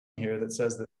here that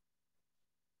says that.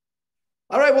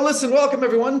 All right, well, listen, welcome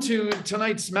everyone to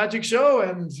tonight's magic show.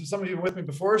 And some of you were with me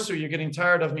before, so you're getting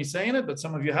tired of me saying it, but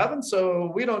some of you haven't.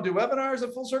 So we don't do webinars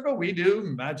at Full Circle. We do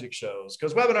magic shows,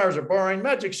 because webinars are boring.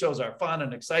 Magic shows are fun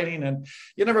and exciting, and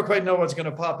you never quite know what's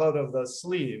going to pop out of the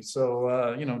sleeve.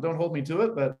 So, don't hold me to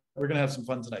it, but we're going to have some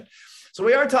fun tonight. So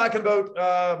we are talking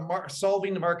about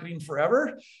solving the marketing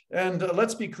forever. And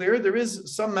let's be clear, there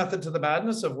is some method to the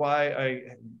madness of why I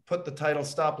put the title,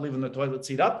 Stop Leaving the Toilet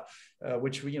Seat Up,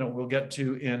 which we'll get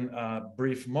to in a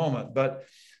brief moment. But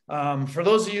for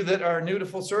those of you that are new to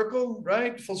Full Circle,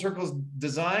 right? Full Circle is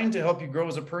designed to help you grow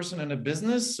as a person in a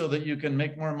business so that you can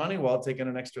make more money while taking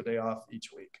an extra day off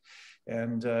each week.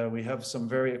 And we have some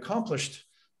very accomplished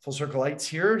Full Circleites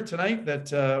here tonight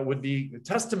that would be a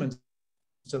testament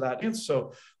to that.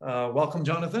 So welcome,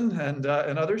 Jonathan and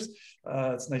others.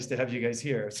 It's nice to have you guys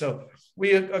here. So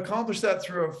we accomplished that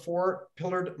through a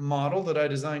 4-pillared model that I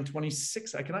designed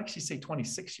 26, I can actually say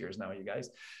 26 years now, you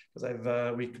guys,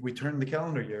 because we turned the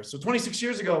calendar year. So 26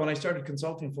 years ago, when I started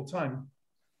consulting full time,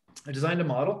 I designed a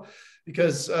model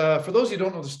because for those who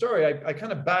don't know the story, I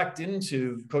kind of backed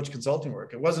into coach consulting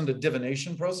work. It wasn't a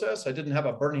divination process. I didn't have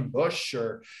a burning bush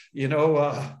or,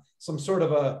 some sort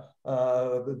of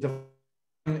a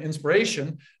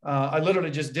inspiration. I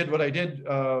literally just did what I did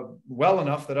well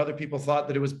enough that other people thought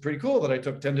that it was pretty cool that I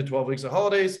took 10 to 12 weeks of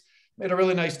holidays, made a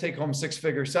really nice take-home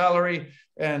 6-figure salary,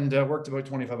 and worked about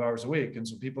 25 hours a week. And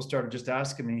so people started just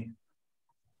asking me,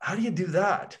 how do you do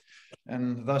that?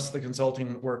 And thus the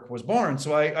consulting work was born.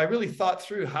 So I really thought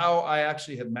through how I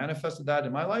actually had manifested that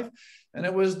in my life. And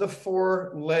it was the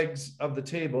 4 legs of the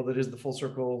table that is the Full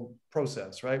Circle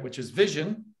process, right? Which is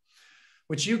vision,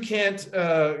 which you can't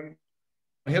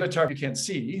hit a target you can't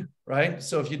see, right?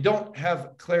 So if you don't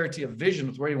have clarity of vision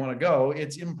with where you want to go,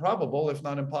 it's improbable, if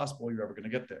not impossible, you're ever going to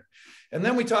get there. And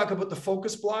then we talk about the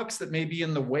focus blocks that may be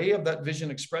in the way of that vision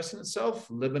expressing itself: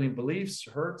 limiting beliefs,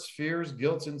 hurts, fears,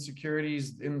 guilt,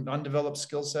 insecurities, undeveloped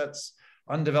skill sets,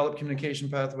 undeveloped communication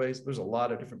pathways. There's a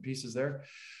lot of different pieces there.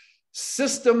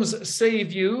 Systems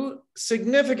save you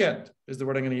significant is the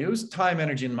word I'm going to use. Time,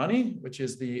 energy, and money, which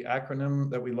is the acronym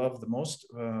that we love the most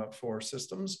for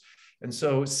systems. And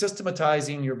so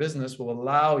systematizing your business will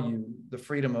allow you the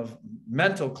freedom of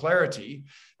mental clarity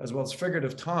as well as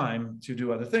figurative time to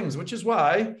do other things, which is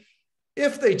why,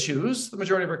 if they choose, the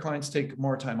majority of our clients take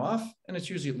more time off, and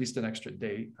it's usually at least an extra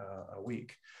day a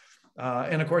week.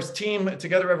 And of course, team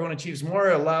together, everyone achieves more,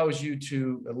 allows you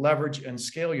to leverage and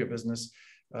scale your business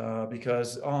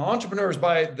because entrepreneurs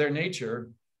by their nature,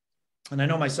 and I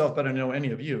know myself better than I know any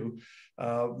of you,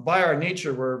 by our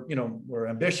nature, we're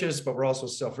ambitious, but we're also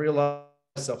self-realized,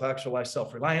 self-actualized,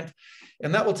 self-reliant.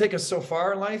 And that will take us so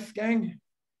far in life, gang.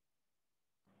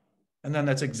 And then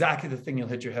that's exactly the thing you'll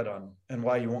hit your head on and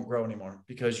why you won't grow anymore,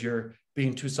 because you're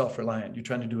being too self-reliant. You're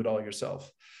trying to do it all yourself.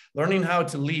 Learning how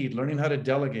to lead, learning how to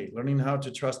delegate, learning how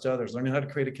to trust others, learning how to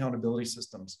create accountability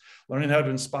systems, learning how to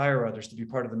inspire others to be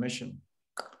part of the mission.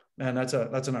 Man, that's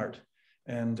an art.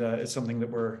 And it's something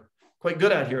that we're quite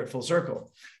good at here at Full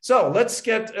Circle. So let's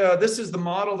get, this is the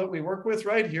model that we work with,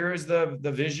 right? Here is the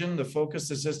vision, the focus,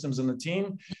 the systems, and the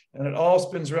team. And it all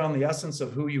spins around the essence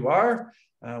of who you are.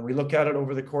 We look at it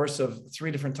over the course of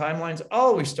 3 different timelines,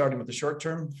 always starting with the short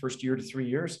term, first year to 3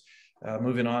 years,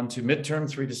 moving on to midterm,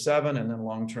 3 to 7, and then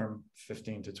long-term,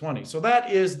 15 to 20. So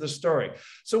that is the story.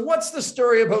 So what's the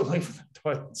story about leaving the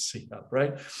toilet seat up,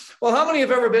 right? Well, how many have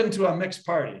ever been to a mixed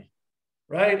party?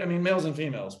 Right? I mean, males and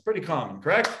females, pretty common,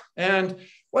 correct? And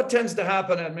what tends to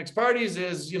happen at mixed parties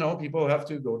is, people have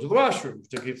to go to the washroom,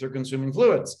 particularly if they're consuming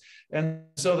fluids. And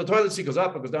so the toilet seat goes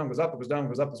up, it goes down, goes up, it goes down,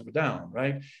 goes up, it goes down,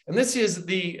 right? And this is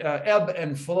the ebb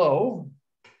and flow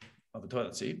of the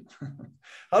toilet seat.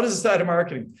 How does it start in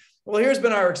marketing? Well, here's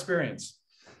been our experience.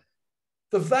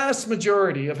 The vast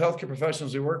majority of healthcare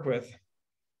professionals we work with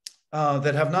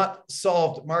that have not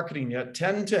solved marketing yet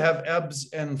tend to have ebbs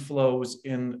and flows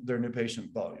in their new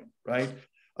patient volume, right?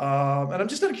 And I'm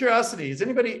just out of curiosity, has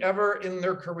anybody ever in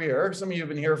their career, some of you have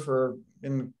been here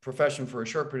in the profession for a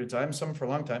short period of time, some for a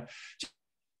long time, just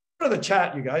go to the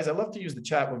chat, you guys. I love to use the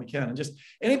chat when we can. And just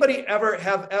anybody ever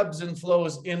have ebbs and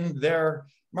flows in their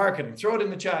marketing? Throw it in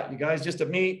the chat, you guys. Just a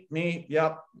me,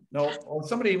 yep, no. Or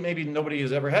somebody, maybe nobody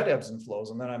has ever had ebbs and flows,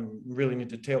 and then I really need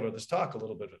to tailor this talk a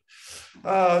little bit.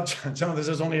 Some of this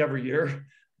is only every year.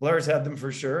 Blair's had them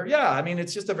for sure. Yeah, I mean,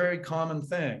 it's just a very common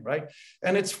thing, right?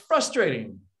 And it's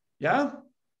frustrating. Yeah,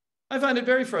 I find it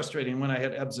very frustrating when I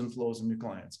had ebbs and flows in new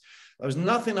clients. There's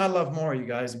nothing I love more, you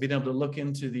guys, being able to look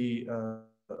into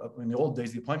in the old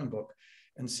days, the appointment book,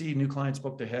 and see new clients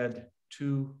booked ahead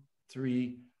 2,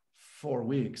 3, 4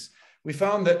 weeks. we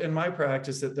found that in my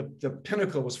practice that the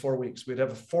pinnacle was 4 weeks. We'd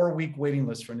have a 4-week waiting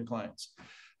list for new clients.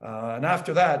 And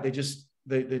after that,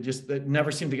 they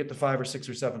never seemed to get to 5 or 6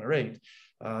 or 7 or 8.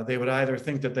 They would either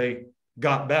think that they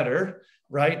got better,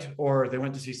 right? Or they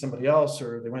went to see somebody else,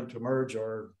 or they went to emerge,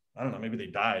 or I don't know, maybe they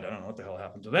died. I don't know what the hell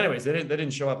happened. But anyways, they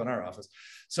didn't show up in our office.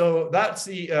 So that's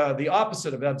the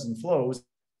opposite of ebbs and flows.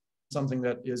 Something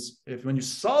that is, when you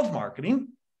solve marketing,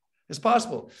 is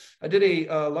possible. I did a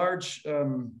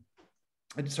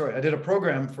I did a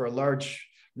program for a large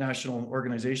national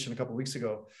organization a couple of weeks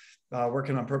ago,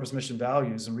 working on purpose, mission,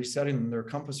 values, and resetting their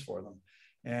compass for them.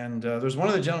 And there's one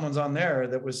of the gentlemen on there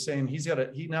that was saying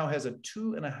he now has a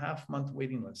 2.5-month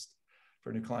waiting list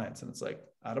for new clients. And it's like,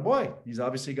 attaboy, he's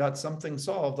obviously got something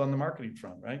solved on the marketing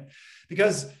front, right?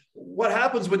 Because what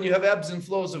happens when you have ebbs and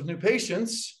flows of new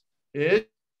patients is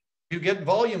you get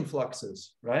volume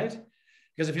fluxes, right?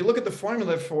 Because if you look at the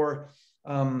formula for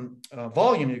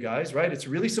volume, you guys, right? It's a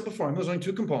really simple formula. There's only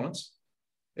 2 components.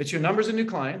 It's your numbers of new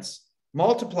clients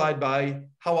multiplied by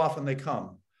how often they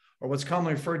come, or what's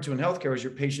commonly referred to in healthcare as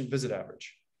your patient visit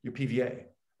average, your PVA,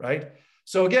 right?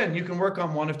 So again, you can work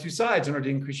on one of 2 sides in order to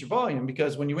increase your volume,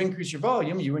 because when you increase your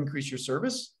volume, you increase your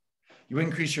service, you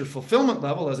increase your fulfillment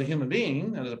level as a human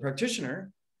being and as a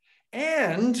practitioner,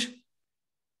 and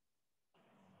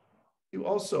you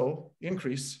also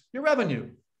increase your revenue.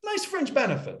 Nice fringe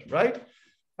benefit, right?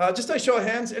 Just a show of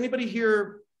hands. Anybody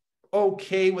here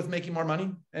okay with making more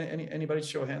money? Anybody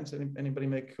show of hands? Anybody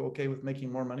make okay with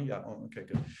making more money? Yeah. Oh, okay,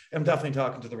 good. I'm definitely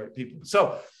talking to the right people.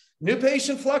 So new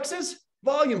patient fluxes,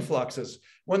 volume fluxes.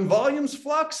 When volumes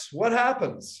flux, what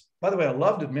happens? By the way, I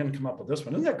loved it. Men come up with this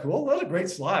one. Isn't that cool? What a great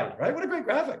slide, right? What a great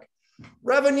graphic.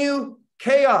 Revenue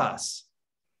chaos,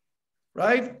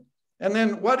 right? And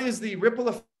then what is the ripple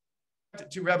effect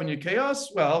to revenue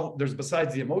chaos? Well, there's,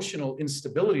 besides the emotional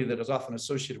instability that is often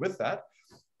associated with that,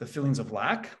 the feelings of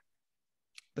lack,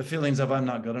 the feelings of I'm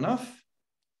not good enough,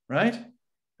 right?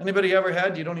 Anybody ever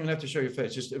had, you don't even have to show your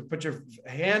face, just put your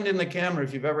hand in the camera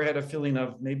if you've ever had a feeling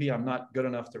of maybe I'm not good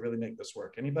enough to really make this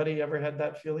work. Anybody ever had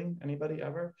that feeling? Anybody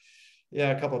ever?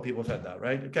 Yeah, a couple of people have had that,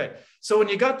 right? Okay. So when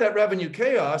you got that revenue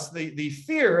chaos, the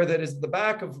fear that is at the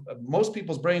back of most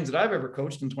people's brains that I've ever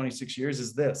coached in 26 years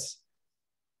is this: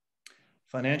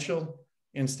 financial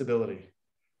instability,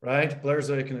 right? Blair's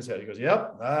shaking his head. He goes,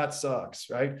 yep, that sucks,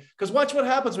 right? Because watch what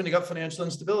happens when you got financial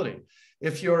instability.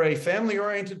 If you're a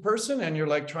family-oriented person and you're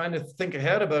like trying to think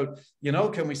ahead about, you know,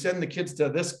 can we send the kids to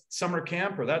this summer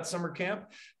camp or that summer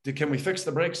camp? Can we fix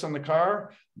the brakes on the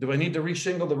car? Do I need to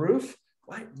reshingle the roof?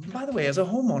 Why, by the way, as a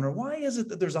homeowner, why is it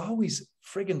that there's always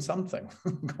friggin' something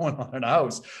going on in a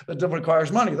house that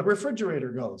requires money? The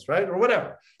refrigerator goes, right? Or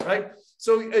whatever, right?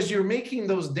 So as you're making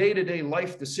those day-to-day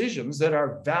life decisions that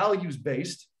are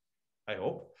values-based, I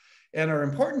hope, and are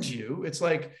important to you, it's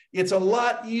like, it's a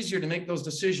lot easier to make those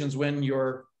decisions when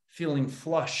you're feeling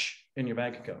flush in your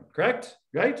bank account, correct?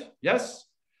 Right? Yes?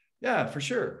 Yeah, for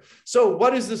sure. So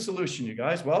what is the solution, you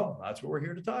guys? Well, that's what we're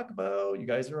here to talk about. You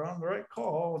guys are on the right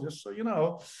call, just so you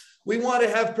know. We want to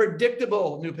have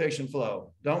predictable new patient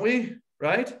flow, don't we?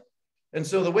 Right? And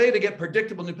so the way to get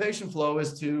predictable new patient flow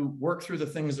is to work through the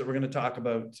things that we're going to talk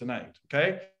about tonight,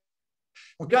 okay?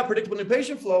 We've got predictable new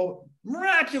patient flow.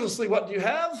 Miraculously, what do you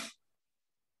have?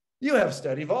 You have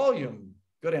steady volume.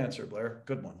 Good answer, Blair.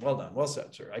 Good one. Well done. Well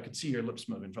said, sir. I could see your lips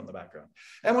moving from the background.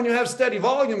 And when you have steady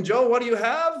volume, Joe, what do you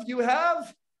have? You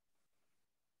have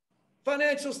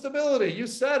financial stability. You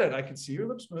said it. I could see your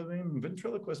lips moving.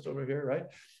 Ventriloquist over here, right?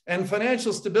 And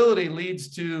financial stability leads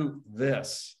to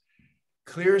this: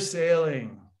 clear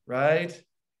sailing, right?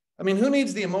 I mean, who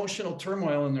needs the emotional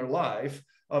turmoil in their life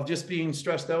of just being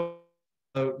stressed out?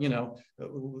 You know,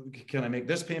 can I make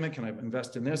this payment? Can I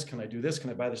invest in this? Can I do this? Can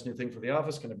I buy this new thing for the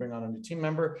office? Can I bring on a new team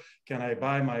member? Can I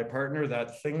buy my partner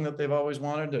that thing that they've always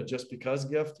wanted, a just because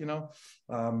gift, you know?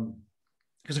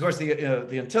 Because of course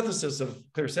the antithesis of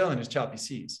clear sailing is choppy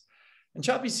seas. And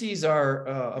choppy seas are,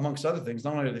 amongst other things,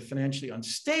 not only are they financially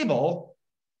unstable,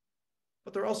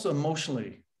 but they're also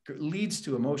emotionally, leads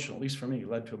to emotional, at least for me,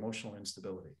 led to emotional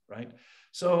instability, right?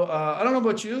 So I don't know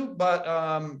about you, but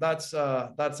that's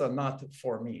a not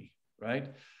for me, right?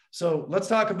 So let's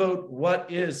talk about what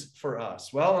is for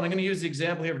us. Well, and I'm going to use the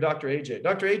example here of Dr. AJ.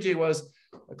 Dr. AJ was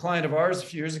a client of ours a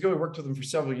few years ago. We worked with him for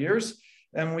several years.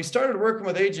 And when we started working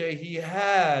with AJ, he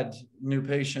had new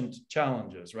patient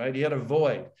challenges, right? He had a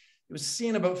void. He was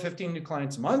seeing about 15 new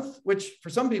clients a month, which for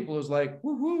some people is like,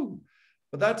 woohoo,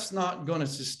 but that's not going to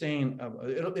sustain,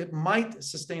 it might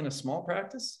sustain a small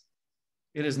practice.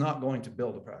 It is not going to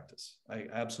build a practice. I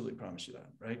absolutely promise you that,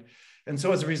 right? And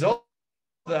so as a result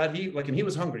of that, he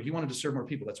was hungry. He wanted to serve more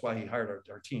people. That's why he hired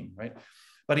our team, right?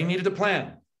 But he needed a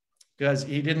plan. because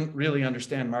he didn't really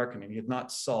understand marketing. He had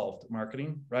not solved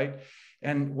marketing, right?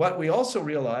 And what we also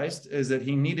realized is that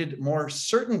he needed more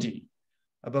certainty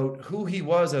about who he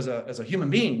was as a human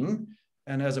being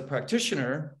and as a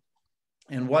practitioner,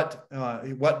 and what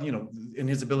in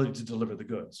his ability to deliver the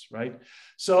goods, right?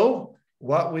 So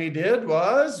what we did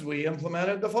was we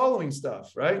implemented the following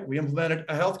stuff, right? We implemented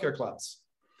a healthcare class,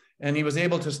 and he was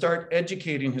able to start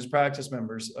educating his practice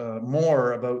members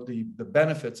more about the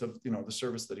benefits of the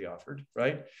service that he offered,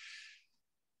 right?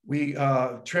 We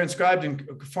transcribed and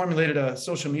formulated a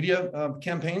social media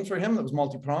campaign for him that was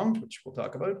multi-pronged, which we'll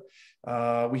talk about.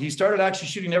 He started actually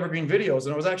shooting evergreen videos,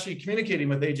 and I was actually communicating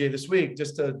with AJ this week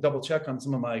just to double check on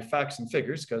some of my facts and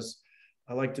figures, because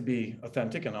I like to be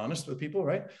authentic and honest with people,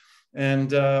 right?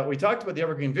 And we talked about the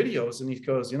evergreen videos, and he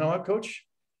goes, "You know what, coach?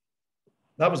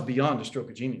 That was beyond a stroke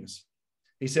of genius."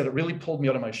 He said, "It really pulled me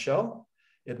out of my shell.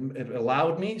 It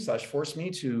allowed me / forced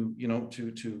me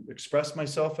to express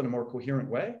myself in a more coherent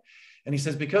way." And he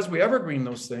says, because we evergreen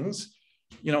those things,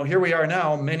 here we are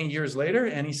now many years later,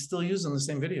 and he's still using the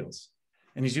same videos,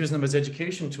 and he's using them as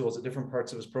education tools at different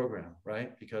parts of his program,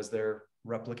 right? Because they're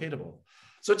replicatable.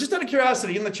 So just out of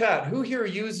curiosity, in the chat, who here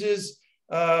uses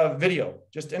video?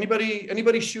 Just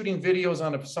anybody shooting videos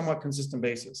on a somewhat consistent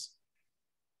basis?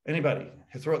 Anybody?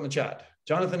 Throw it in the chat.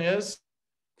 Jonathan is.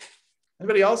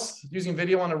 Anybody else using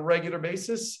video on a regular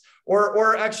basis?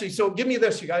 Or actually, so give me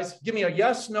this, you guys. Give me a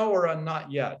yes, no, or a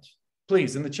not yet,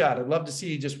 please, in the chat. I'd love to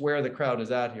see just where the crowd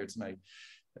is at here tonight.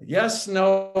 Yes,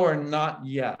 no, or not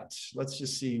yet. Let's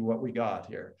just see what we got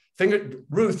here.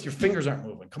 Ruth, your fingers aren't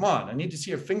moving. Come on, I need to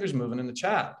see your fingers moving in the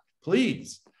chat,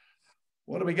 please.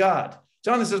 What do we got?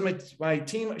 Jonathan says, my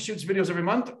team shoots videos every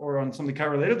month or on something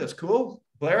chiro related. That's cool.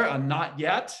 Blair, a not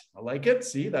yet. I like it.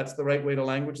 See, that's the right way to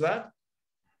language that.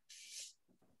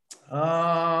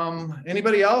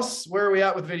 Anybody else? Where are we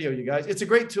at with video, you guys? It's a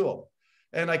great tool.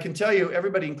 And I can tell you,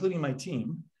 everybody, including my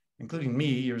team, including me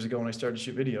years ago when I started to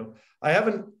shoot video, I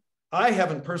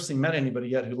haven't personally met anybody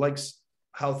yet who likes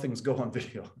how things go on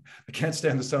video. I can't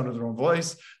stand the sound of their own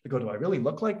voice. They go, do I really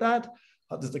look like that?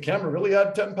 Does the camera really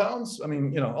add 10 pounds? I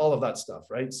mean, all of that stuff,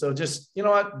 right? So just, you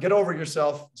know what, get over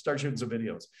yourself, start shooting some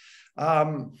videos.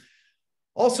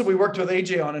 Also, we worked with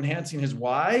AJ on enhancing his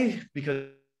why, because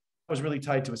was really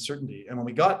tied to a certainty. And when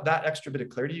we got that extra bit of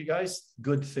clarity, you guys,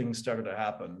 good things started to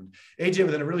happen. AJ,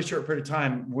 within a really short period of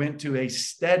time, went to a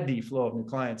steady flow of new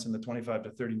clients in the 25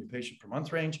 to 30 new patient per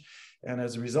month range. And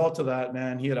as a result of that,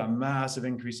 man, he had a massive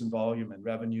increase in volume and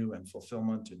revenue and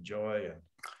fulfillment and joy. And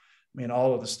I mean,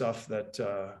 all of the stuff that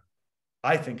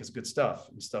I think is good stuff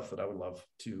and stuff that I would love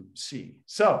to see.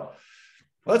 So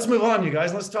let's move on, you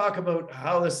guys. Let's talk about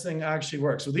how this thing actually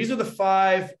works. So these are the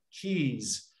 5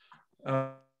 keys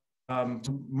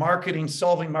to marketing,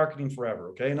 solving marketing forever.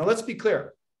 Okay. Now let's be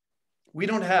clear. We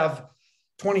don't have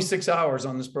 26 hours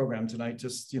on this program tonight,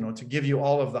 just, to give you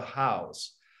all of the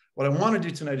hows. What I want to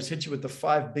do tonight is hit you with the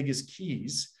 5 biggest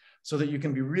keys so that you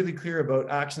can be really clear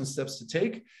about action steps to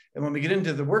take. And when we get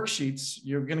into the worksheets,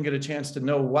 you're going to get a chance to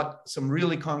know what some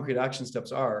really concrete action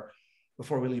steps are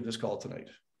before we leave this call tonight.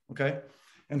 Okay.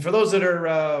 And for those that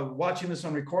are watching this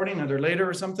on recording, either later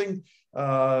or something,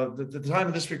 the time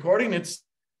of this recording, it's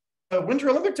Winter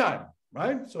Olympic time,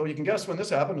 right? So you can guess when this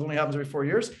happens. It only happens every 4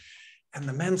 years. And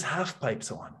the men's half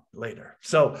pipe's on later.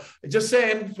 So just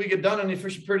saying, if we get done in an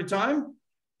efficient period of time,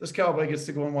 this cowboy gets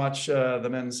to go and watch the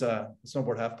men's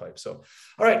snowboard half pipe. So,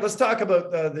 all right, let's talk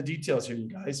about the details here, you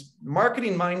guys.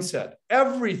 Marketing mindset,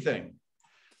 everything.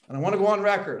 And I want to go on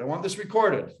record. I want this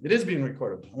recorded. It is being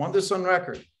recorded. I want this on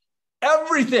record.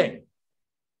 Everything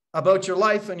about your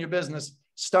life and your business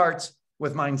starts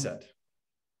with mindset.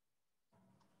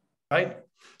 Right?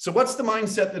 So what's the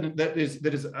mindset that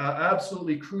is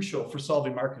absolutely crucial for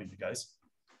solving marketing, you guys?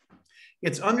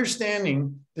 It's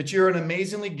understanding that you're an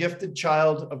amazingly gifted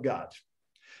child of God,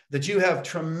 that you have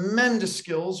tremendous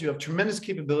skills, you have tremendous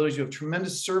capabilities, you have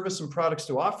tremendous service and products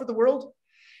to offer the world,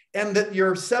 and that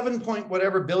your 7 point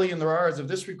whatever billion there are as of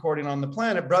this recording on the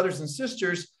planet, brothers and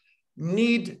sisters,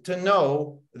 need to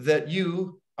know that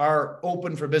you are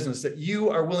open for business, that you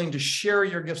are willing to share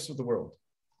your gifts with the world,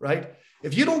 right?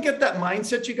 If you don't get that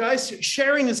mindset, you guys,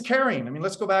 sharing is caring. I mean,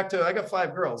 let's go back to, I got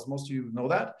 5 girls. Most of you know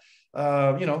that.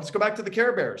 Let's go back to the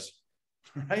Care Bears,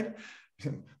 right?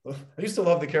 I used to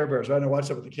love the Care Bears, right? And I watched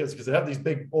that with the kids because they have these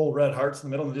big old red hearts in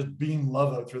the middle and they just beam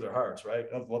love out through their hearts, right?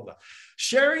 I love that.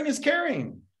 Sharing is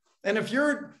caring. And if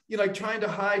you're trying to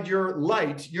hide your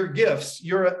light, your gifts,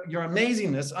 your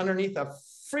amazingness underneath a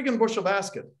friggin' bushel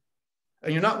basket,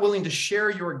 and you're not willing to share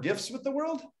your gifts with the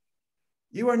world,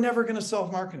 you are never going to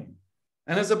solve marketing.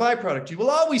 And as a byproduct, you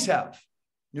will always have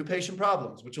new patient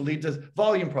problems, which will lead to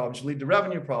volume problems, will lead to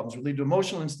revenue problems, will lead to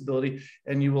emotional instability,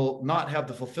 and you will not have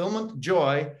the fulfillment,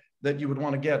 joy that you would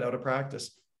want to get out of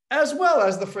practice, as well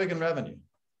as the friggin' revenue.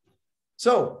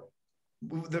 So,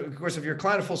 of course, if you're a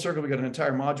client of Full Circle, we got an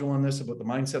entire module on this about the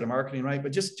mindset of marketing, right?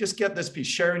 But just get this piece.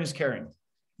 Sharing is caring.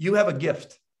 You have a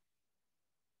gift.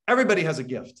 Everybody has a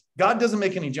gift. God doesn't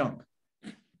make any junk,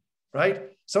 right?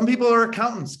 Some people are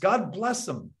accountants. God bless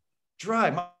them.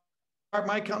 Dry.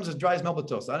 My accountant's as dry as Melba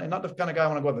toast. I'm not the kind of guy I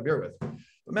want to go have a beer with.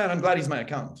 But man, I'm glad he's my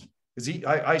accountant. Because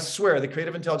I swear the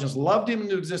creative intelligence loved him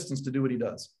into existence to do what he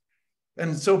does.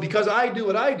 And so because I do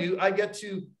what I do, I get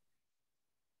to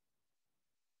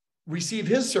receive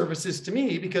his services to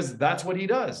me because that's what he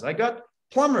does. I got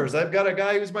plumbers. I've got a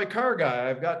guy who's my car guy.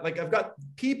 I've got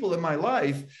people in my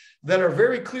life that are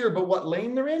very clear about what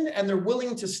lane they're in, and they're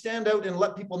willing to stand out and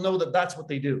let people know that that's what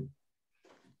they do.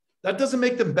 That doesn't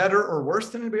make them better or worse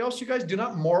than anybody else. You guys do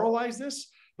not moralize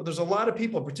this, but there's a lot of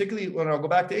people, particularly when I'll go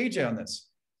back to AJ on this.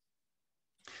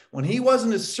 When he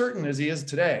wasn't as certain as he is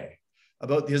today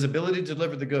about his ability to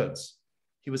deliver the goods,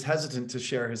 he was hesitant to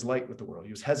share his light with the world.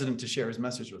 He was hesitant to share his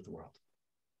message with the world.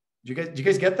 Do you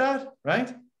guys get that?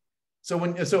 Right?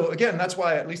 So again, that's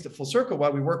why, at least at Full Circle, why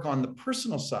we work on the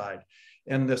personal side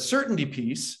and the certainty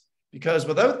piece, because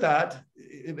without that,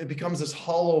 it becomes this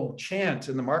hollow chant,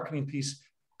 and the marketing piece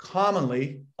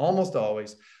commonly, almost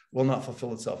always, will not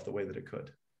fulfill itself the way that it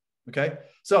could. Okay.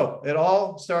 So it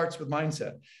all starts with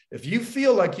mindset. If you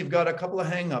feel like you've got a couple of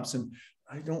hangups and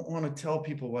I don't want to tell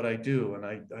people what I do, and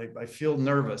I feel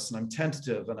nervous and I'm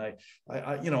tentative, and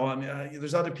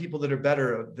there's other people that are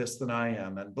better at this than I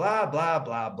am, and blah, blah,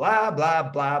 blah, blah, blah,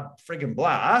 blah, friggin'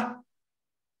 blah.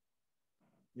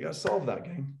 You got to solve that,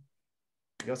 gang.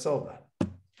 You got to solve that.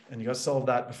 And you got to solve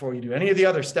that before you do any of the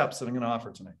other steps that I'm going to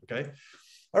offer tonight. Okay.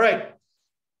 All right.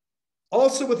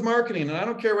 Also with marketing, and I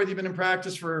don't care whether you've been in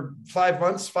practice for 5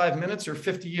 months, 5 minutes, or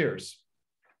 50 years.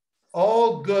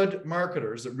 All good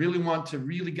marketers that really want to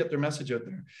really get their message out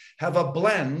there have a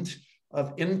blend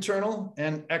of internal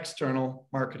and external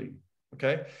marketing,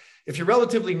 okay? If you're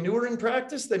relatively newer in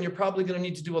practice, then you're probably going to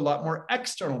need to do a lot more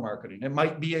external marketing. It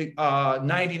might be a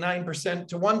 99%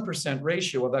 to 1%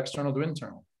 ratio of external to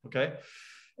internal, okay?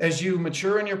 As you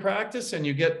mature in your practice and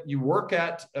you work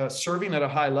at serving at a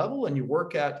high level, and you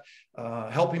work at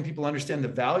helping people understand the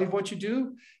value of what you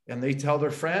do, and they tell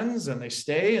their friends and they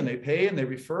stay and they pay and they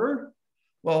refer,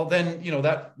 well, then,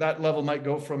 that level might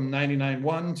go from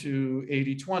 99-1 to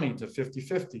 80-20 to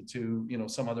 50-50 to,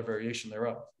 some other variation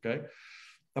thereof. Okay.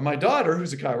 And my daughter,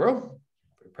 who's a chiro,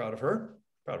 very proud of her,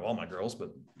 proud of all my girls, but,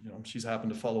 she's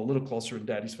happened to follow a little closer in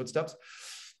daddy's footsteps.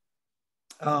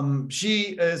 She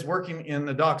is working in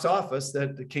the doc's office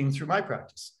that came through my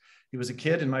practice. He was a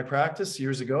kid in my practice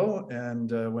years ago,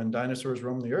 and when dinosaurs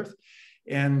roamed the earth,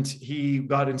 and he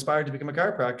got inspired to become a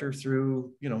chiropractor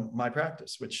through, my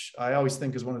practice, which I always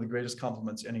think is one of the greatest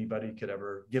compliments anybody could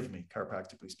ever give me,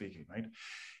 chiropractically speaking, right?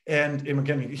 And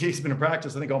again, he's been in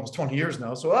practice, I think, almost 20 years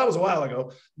now. So that was a while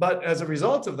ago. But as a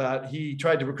result of that, he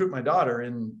tried to recruit my daughter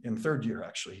in third year,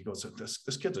 actually. He goes,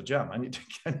 this kid's a gem. I need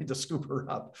to scoop her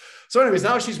up. So anyways,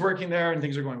 now she's working there and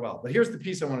things are going well. But here's the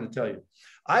piece I wanted to tell you.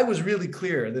 I was really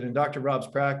clear that in Dr. Rob's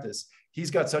practice,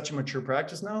 he's got such a mature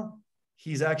practice now,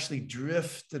 he's actually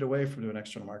drifted away from doing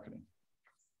external marketing.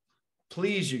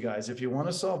 Please, you guys, if you want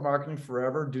to solve marketing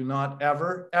forever, do not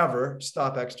ever, ever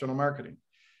stop external marketing.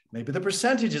 Maybe the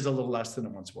percentage is a little less than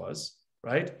it once was,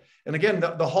 right? And again,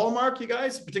 the hallmark, you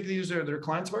guys, particularly these are their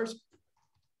clients of ours,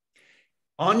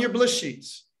 on your bliss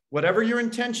sheets, whatever your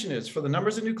intention is for the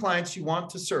numbers of new clients you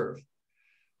want to serve,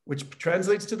 which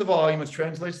translates to the volume, which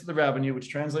translates to the revenue, which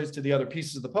translates to the other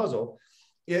pieces of the puzzle,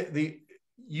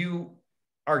 you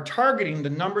are targeting the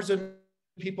numbers of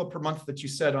people per month that you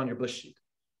set on your bliss sheet,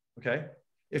 okay?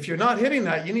 If you're not hitting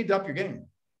that, you need to up your game.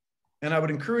 And I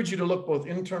would encourage you to look both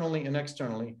internally and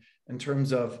externally in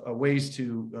terms of ways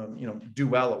to, do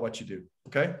well at what you do,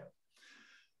 okay?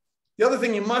 The other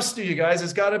thing you must do, you guys,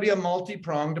 has got to be a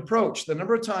multi-pronged approach. The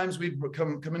number of times we've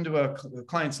come into a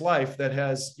client's life that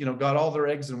has, got all their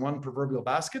eggs in one proverbial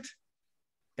basket,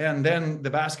 and then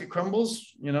the basket crumbles,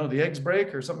 the eggs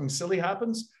break or something silly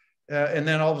happens, and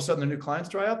then all of a sudden the new clients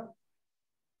dry up.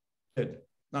 Good,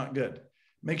 not good.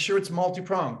 Make sure it's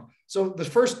multi-pronged. So the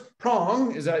first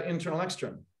prong is that internal,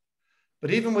 external.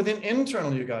 But even within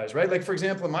internal, you guys, right? Like, for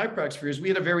example, in my practice for years, we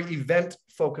had a very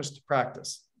event-focused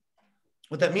practice.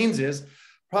 What that means is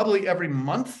probably every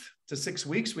month to 6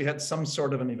 weeks, we had some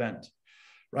sort of an event,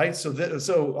 right?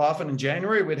 So often in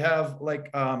January, we'd have like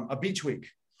a beach week,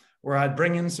 where I'd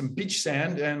bring in some beach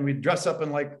sand and we'd dress up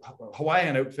in like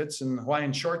Hawaiian outfits and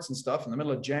Hawaiian shorts and stuff in the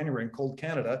middle of January in cold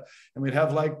Canada. And we'd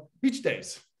have like beach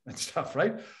days and stuff,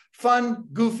 right? Fun,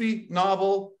 goofy,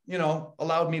 novel, you know,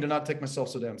 allowed me to not take myself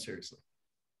so damn seriously.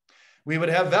 We would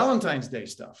have Valentine's Day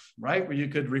stuff, right? Where you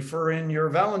could refer in your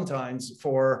Valentines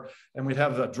for, and we'd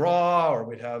have a draw or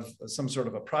we'd have some sort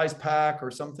of a prize pack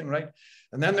or something, right?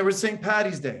 And then there was St.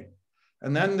 Patty's Day.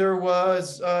 And then there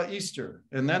was Easter,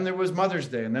 and then there was Mother's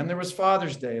Day, and then there was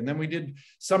Father's Day, and then we did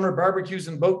summer barbecues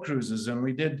and boat cruises, and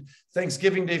we did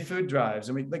Thanksgiving Day food drives,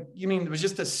 and it was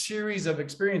just a series of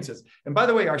experiences. And by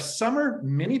the way, our summer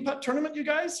mini putt tournament, you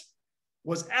guys,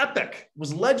 was epic,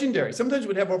 was legendary. Sometimes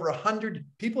we'd have over 100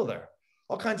 people there,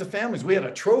 all kinds of families. We had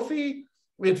a trophy.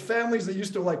 We had families that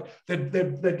used to like, they'd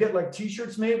get like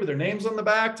T-shirts made with their names on the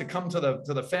back to come to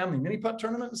the family mini putt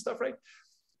tournament and stuff, right?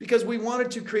 Because we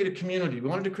wanted to create a community. We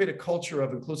wanted to create a culture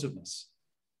of inclusiveness.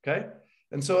 Okay.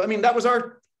 And so, I mean, that was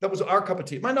our cup of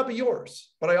tea. It might not be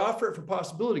yours, but I offer it for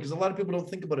possibility because a lot of people don't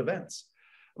think about events.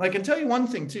 And I can tell you one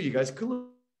thing too, you guys,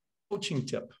 coaching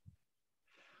tip.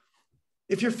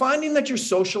 If you're finding that you're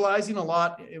socializing a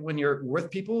lot when you're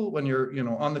with people, when you're, you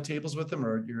know, on the tables with them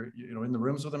or you're, you know, in the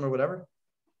rooms with them or whatever,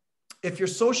 if you're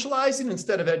socializing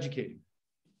instead of educating,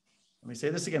 let me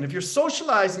say this again. If you're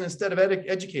socializing instead of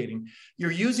educating, you're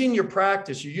using your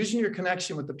practice, you're using your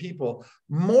connection with the people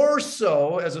more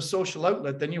so as a social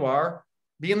outlet than you are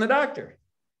being the doctor.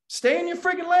 Stay in your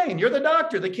friggin' lane. You're the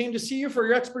doctor that came to see you for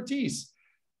your expertise.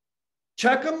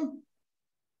 Check them,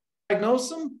 diagnose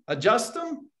them, adjust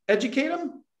them, educate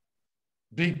them,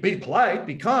 be polite,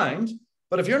 be kind.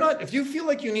 But if you feel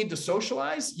like you need to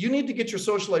socialize, you need to get your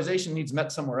socialization needs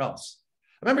met somewhere else.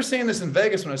 I remember saying this in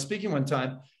Vegas when I was speaking one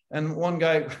time. And one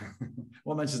guy,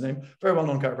 won't mention his name, very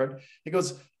well-known chiropractor, he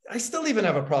goes, I still even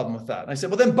have a problem with that. And I said,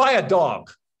 well, then buy a dog,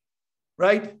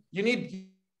 right? You need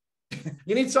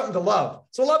something to love.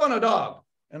 So love on a dog.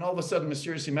 And all of a sudden,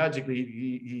 mysteriously, magically,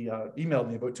 he emailed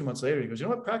me about 2 months later. He goes, you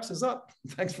know what, practice is up.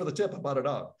 Thanks for the tip about a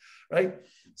dog, right?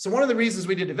 So one of the reasons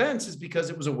we did events is because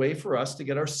it was a way for us to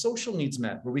get our social needs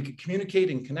met, where we could communicate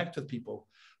and connect with people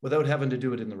without having to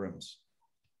do it in the rooms.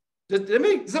 Does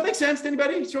that make sense to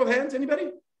anybody? Show of hands,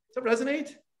 anybody? Does that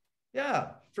resonate? Yeah,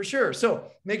 for sure. So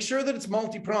make sure that it's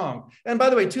multi-pronged. And by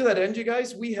the way, to that end, you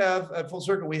guys, we have at Full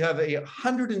Circle, we have a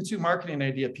 102 marketing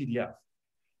idea PDF.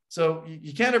 So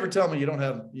you can't ever tell me you don't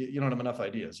have enough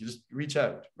ideas. You just reach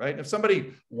out, right? If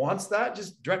somebody wants that,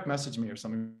 just direct message me or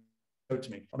something out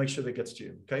to me. I'll make sure that gets to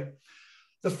you, okay?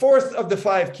 The fourth of the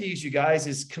 5 keys, you guys,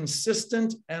 is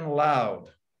consistent and loud.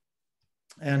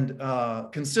 And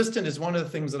consistent is one of the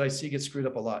things that I see get screwed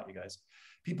up a lot, you guys.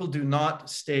 People do not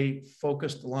stay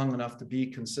focused long enough to be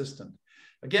consistent.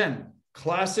 Again,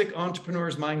 classic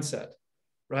entrepreneur's mindset,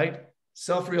 right?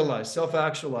 Self-realized,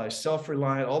 self-actualized,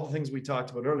 self-reliant, all the things we talked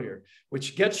about earlier,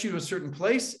 which gets you to a certain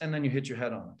place and then you hit your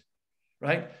head on it,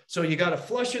 right? So you got to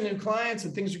flush in new clients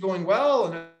and things are going well.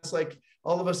 And it's like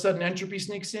all of a sudden entropy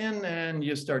sneaks in and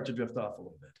you start to drift off a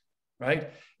little bit, right?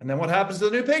 And then what happens to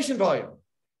the new patient volume?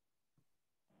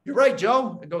 You're right,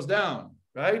 Joe, it goes down.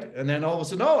 Right? And then all of a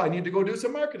sudden, oh, I need to go do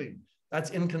some marketing.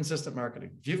 That's inconsistent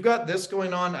marketing. If you've got this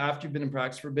going on after you've been in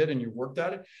practice for a bit and you've worked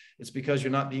at it, it's because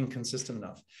you're not being consistent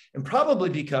enough. And probably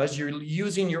because you're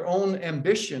using your own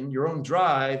ambition, your own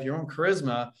drive, your own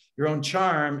charisma, your own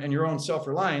charm, and your own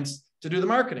self-reliance to do the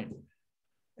marketing,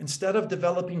 instead of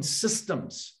developing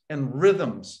systems and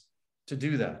rhythms to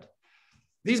do that.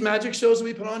 These magic shows that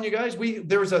we put on, you guys,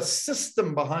 there's a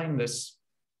system behind this.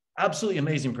 Absolutely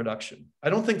amazing production. I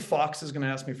don't think Fox is going to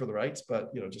ask me for the rights,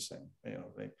 but, you know, just saying, you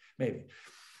know, maybe.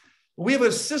 We have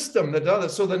a system that does it.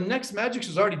 So the next magic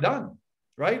show is already done,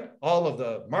 right? All of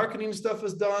the marketing stuff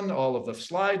is done. All of the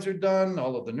slides are done.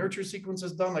 All of the nurture sequence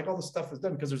is done. Like all the stuff is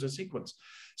done because there's a sequence.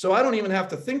 So I don't even have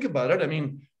to think about it. I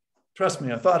mean, trust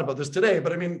me, I thought about this today,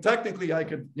 but I mean, technically I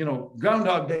could, you know,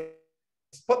 Groundhog Day,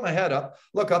 put my head up,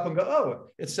 look up and go,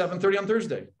 oh, it's 7:30 on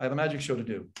Thursday. I have a magic show to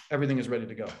do. Everything is ready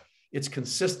to go. It's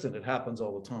consistent. It happens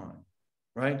all the time,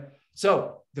 right?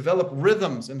 So develop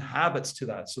rhythms and habits to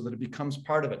that so that it becomes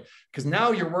part of it. Because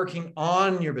now you're working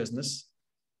on your business,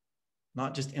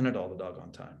 not just in it all the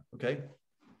doggone time, okay?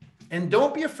 And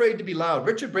don't be afraid to be loud.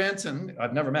 Richard Branson,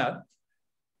 I've never met.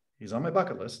 He's on my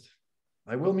bucket list.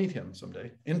 I will meet him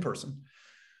someday in person.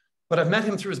 But I've met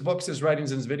him through his books, his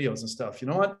writings, and his videos and stuff. You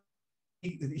know what?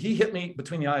 He hit me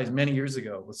between the eyes many years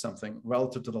ago with something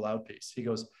relative to the loud piece. He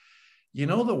goes, you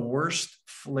know the worst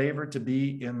flavor to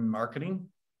be in marketing?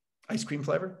 Ice cream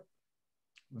flavor?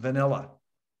 Vanilla.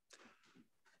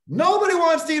 Nobody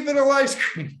wants to eat vanilla ice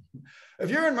cream. If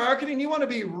you're in marketing, you want to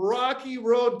be Rocky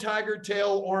Road Tiger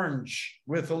Tail Orange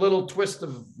with a little twist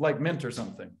of like mint or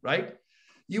something, right?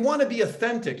 You want to be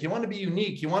authentic. You want to be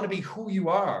unique. You want to be who you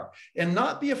are and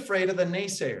not be afraid of the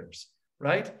naysayers,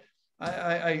 right?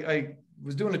 I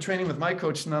was doing a training with my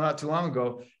coach not too long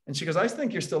ago, and she goes, I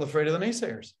think you're still afraid of the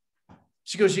naysayers.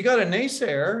 She goes, you got a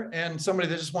naysayer and somebody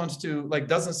that just wants to, like,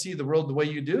 doesn't see the world the way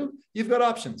you do. You've got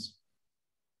options.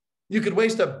 You could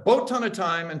waste a boat ton of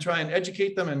time and try and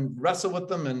educate them and wrestle with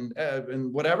them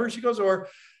and whatever. She goes, or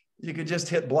you could just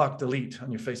hit block delete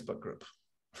on your Facebook group.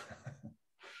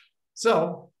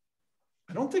 So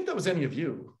I don't think that was any of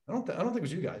you. I don't think it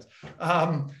was you guys.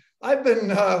 I've been,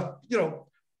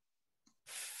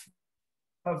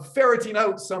 ferreting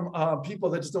out some people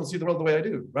that just don't see the world the way I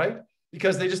do, right?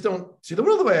 Because they just don't see the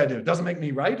world the way I do. It doesn't make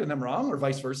me right and I'm wrong, or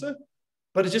vice versa.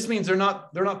 But it just means they're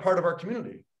not part of our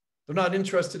community. They're not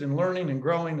interested in learning and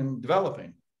growing and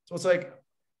developing. So it's like,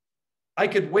 I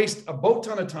could waste a boat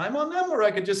ton of time on them, or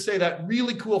I could just say that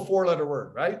really cool 4-letter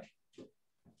word, right?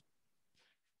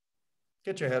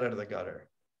 Get your head out of the gutter.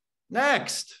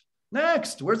 Next.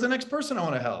 Where's the next person I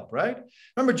want to help, right?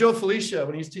 Remember Joe Felicia,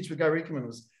 when he used to teach with Guy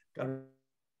Riekemann,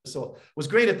 was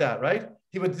great at that, right?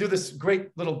 He would do this great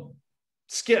little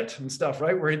skit and stuff,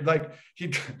 right? Where he'd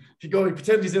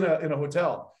pretend he's in a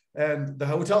hotel and the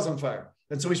hotel's on fire.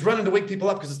 And so he's running to wake people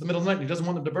up because it's the middle of the night and he doesn't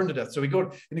want them to burn to death. So he'd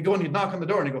knock on the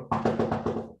door and he'd go,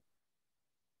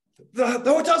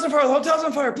 the hotel's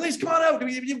on fire. Please come on out.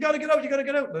 You've got to get out. You got to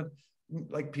get out. But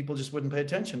like, people just wouldn't pay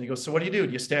attention. He goes, so what do? Do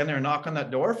you stand there and knock on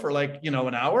that door for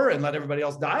an hour and let everybody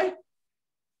else die?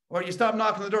 Or you stop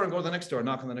knocking on the door and go to the next door,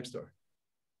 knock on the next door.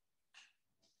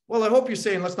 Well, I hope you're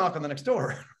saying, let's knock on the next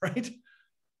door, right?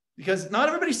 Because not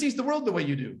everybody sees the world the way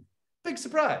you do. Big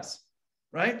surprise,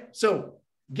 right? So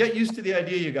get used to the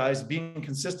idea, you guys, being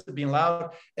consistent, being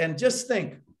loud, and just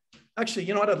think, actually,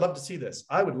 you know what? I'd love to see this.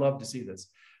 I would love to see this.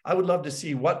 I would love to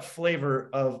see what flavor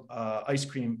of ice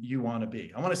cream you want to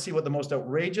be. I want to see what the most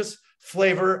outrageous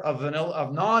flavor of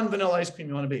non-vanilla ice cream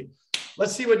you want to be.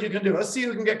 Let's see what you can do. Let's see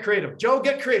who can get creative. Joe,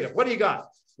 get creative. What do you got?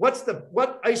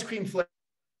 What ice cream flavor?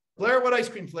 Blair, what ice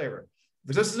cream flavor?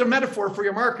 This is a metaphor for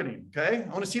your marketing, okay? I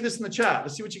want to see this in the chat.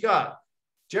 Let's see what you got.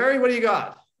 Jerry, what do you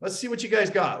got? Let's see what you guys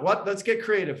got. Let's get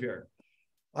creative here.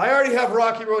 I already have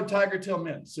Rocky Road Tiger Tail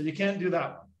Mint, so you can't do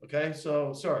that one, okay?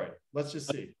 So sorry. Let's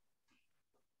just see.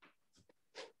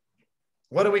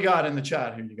 What do we got in the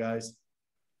chat here, you guys?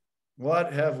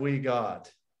 What have we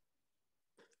got?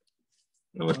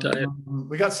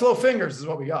 We got slow fingers is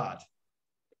what we got.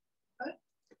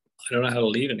 I don't know how to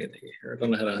leave anything here. I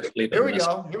don't know how to leave. Here we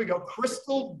go. Here we go.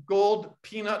 Crystal Gold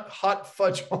Peanut Hot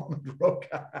Fudge Almond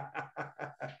Roca.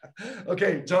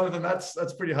 Okay, Jonathan,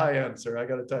 that's pretty high end, sir. I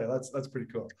got to tell you, that's pretty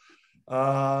cool.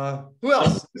 Who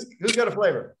else? Who's got a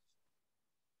flavor?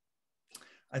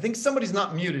 I think somebody's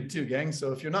not muted too, gang.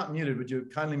 So if you're not muted, would you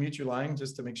kindly mute your line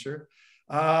just to make sure?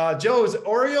 Joe, is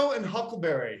Oreo and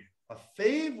Huckleberry a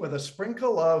fave with a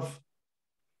sprinkle of,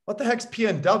 what the heck's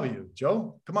PNW?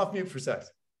 Joe, come off mute for a sec.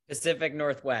 Pacific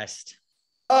Northwest.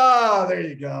 Ah, there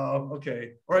you go.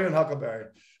 Okay, Oreo and Huckleberry.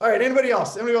 All right, anybody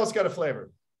else? Anybody else got a flavor?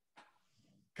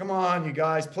 Come on, you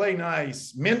guys, play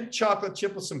nice. Mint chocolate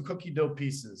chip with some cookie dough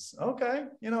pieces. Okay,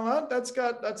 you know what?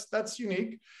 That's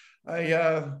unique.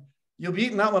 You'll be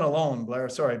eating that one alone, Blair.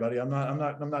 Sorry, buddy. I'm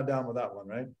not down with that one,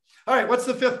 right? All right, what's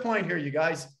the fifth point here, you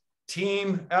guys?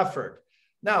 Team effort.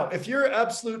 Now, if your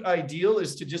absolute ideal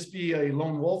is to just be a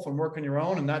lone wolf and work on your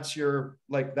own, and that's your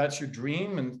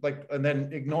dream, and then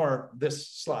ignore this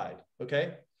slide,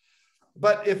 okay?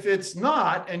 But if it's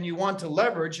not, and you want to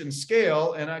leverage and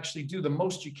scale and actually do the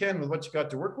most you can with what you got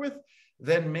to work with,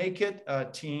 then make it a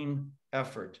team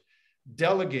effort.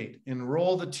 Delegate,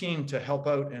 enroll the team to help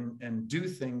out and do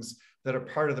things that are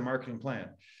part of the marketing plan.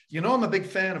 You know, I'm a big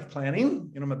fan of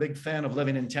planning. You know, I'm a big fan of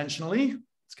living intentionally.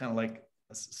 It's kind of like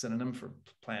a synonym for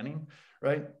planning,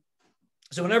 right?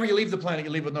 So whenever you leave the planet,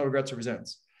 you leave with no regrets or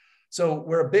resents. So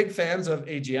we're big fans of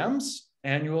AGMs,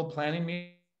 annual planning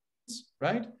meetings,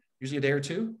 right? Usually a day or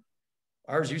two.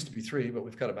 Ours used to be 3, but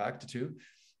we've cut it back to 2.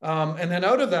 And then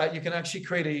out of that, you can actually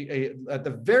create at the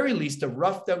very least, a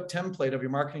roughed out template of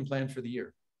your marketing plan for the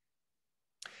year.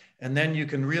 And then you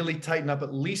can really tighten up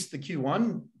at least the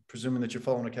Q1, presuming that you're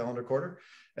following a calendar quarter.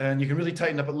 And you can really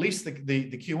tighten up at least the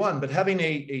Q1, but having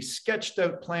a sketched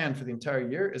out plan for the entire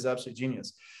year is absolutely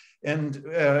genius. And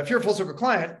if you're a Full Circle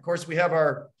client, of course, we have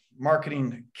our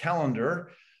marketing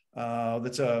calendar.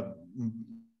 That's a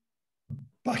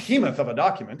behemoth of a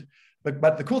document.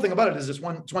 But the cool thing about it is it's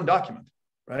one document,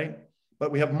 right?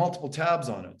 But we have multiple tabs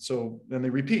on it. So then they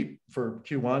repeat for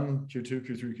Q1, Q2,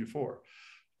 Q3, Q4.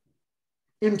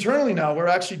 internally now, we're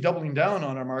actually doubling down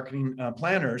on our marketing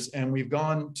planners, and we've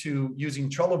gone to using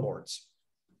Trello boards.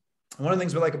 One of the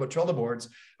things we like about Trello boards,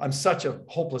 I'm such a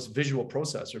hopeless visual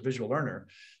processor, visual learner,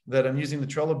 that I'm using the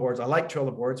Trello boards. I like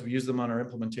Trello boards. We use them on our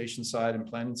implementation side and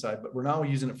planning side, but we're now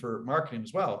using it for marketing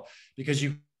as well, because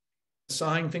you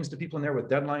assign things to people in there with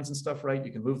deadlines and stuff, right?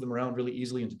 You can move them around really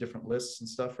easily into different lists and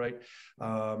stuff, right?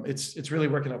 It's really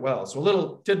working out well. So a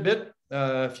little tidbit,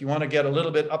 if you want to get a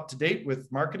little bit up to date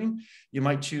with marketing, you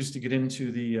might choose to get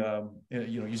into the,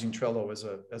 using Trello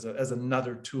as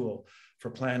another tool for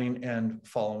planning and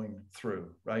following through,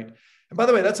 right? And by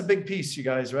the way, that's a big piece, you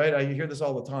guys, right? I hear this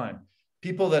all the time.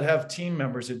 People that have team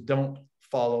members that don't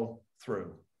follow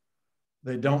through.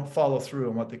 They don't follow through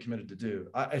on what they committed to do.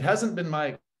 It hasn't been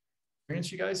my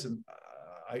experience, you guys, and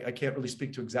I can't really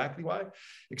speak to exactly why,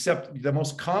 except the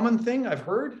most common thing I've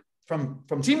heard from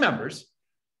team members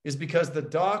is because the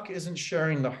doc isn't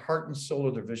sharing the heart and soul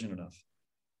of their vision enough.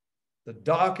 The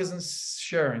doc isn't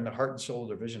sharing the heart and soul of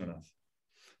their vision enough.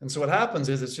 And so what happens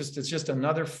is it's just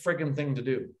another friggin' thing to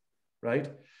do,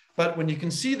 right? But when you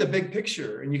can see the big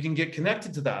picture and you can get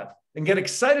connected to that and get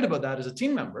excited about that as a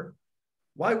team member,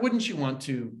 why wouldn't you want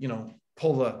to,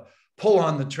 pull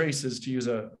on the traces, to use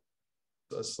a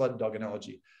sled dog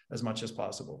analogy, as much as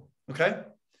possible? Okay.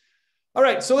 All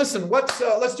right. So listen,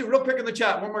 let's do real quick in the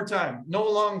chat one more time. No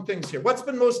long things here. What's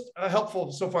been most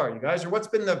helpful so far, you guys, or what's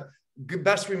been the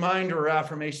best reminder or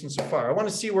affirmation so far? I want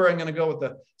to see where I'm going to go with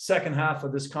the second half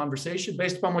of this conversation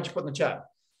based upon what you put in the chat.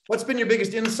 What's been your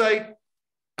biggest insight,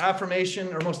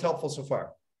 affirmation, or most helpful so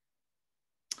far?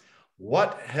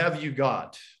 What have you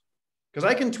got? Because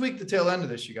I can tweak the tail end of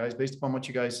this, you guys, based upon what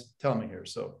you guys tell me here.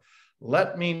 So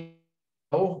let me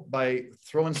know by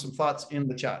throwing some thoughts in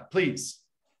the chat, please.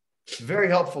 Very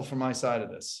helpful from my side of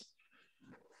this.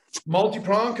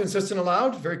 Multi-prong, consistent,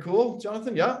 allowed. Very cool,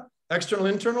 Jonathan. Yeah. External,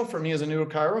 internal for me as a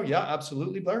neurochiro. Yeah,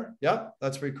 absolutely, Blair. Yeah,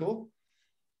 that's very cool.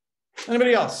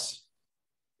 Anybody else?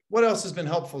 What else has been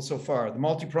helpful so far? The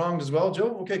multi-pronged as well,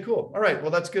 Joe? Okay, cool. All right,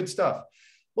 well, that's good stuff.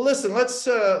 Well, listen, let's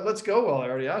go. Well, I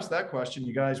already asked that question,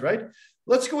 you guys, right?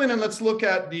 Let's go in and let's look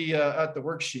at the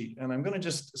worksheet. And I'm going to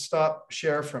just stop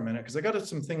share for a minute because I got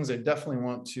some things I definitely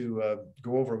want to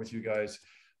go over with you guys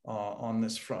on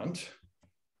this front.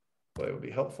 But it would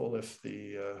be helpful if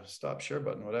the stop share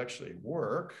button would actually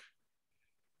work.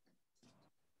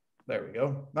 There we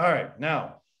go. All right,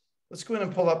 now let's go in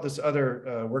and pull up this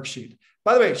other worksheet.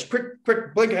 By the way,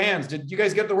 quick blink of hands. Did you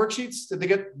guys get the worksheets? Did they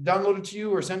get downloaded to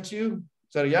you or sent to you?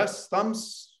 Is that a yes?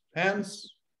 Thumbs?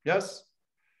 Hands? Yes?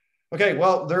 Okay,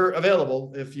 well, they're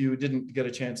available if you didn't get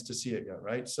a chance to see it yet,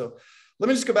 right? So let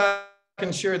me just go back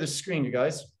and share this screen, you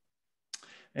guys.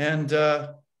 And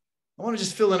I want to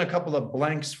just fill in a couple of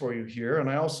blanks for you here. And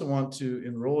I also want to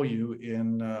enroll you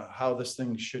in how this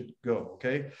thing should go,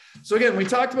 okay? So again, we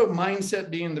talked about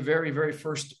mindset being the very, very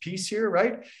first piece here,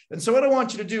 right? And so what I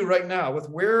want you to do right now with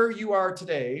where you are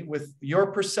today, with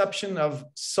your perception of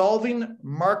solving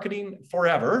marketing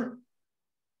forever,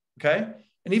 okay?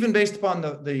 And even based upon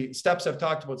the steps I've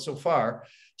talked about so far,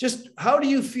 just how do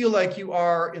you feel like you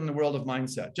are in the world of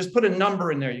mindset? Just put a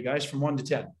number in there, you guys, from 1 to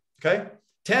 10, okay?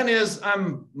 10 is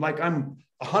I'm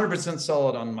 100%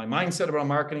 solid on my mindset about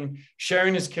marketing.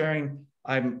 Sharing is caring.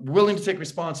 I'm willing to take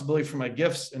responsibility for my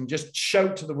gifts and just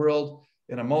shout to the world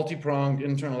in a multi-pronged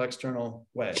internal, external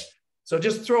way. So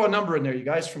just throw a number in there, you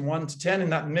guys, from 1 to 10 in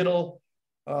that middle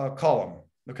column,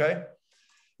 okay?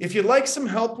 If you'd like some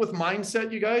help with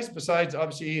mindset, you guys, besides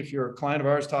obviously if you're a client of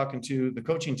ours talking to the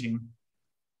coaching team,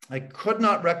 I could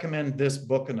not recommend this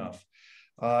book enough.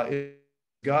 A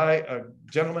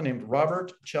gentleman named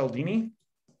Robert Cialdini,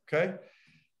 okay?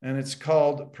 And it's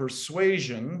called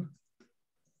Persuasion,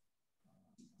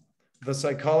 the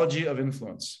Psychology of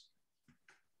Influence.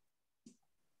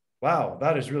 Wow,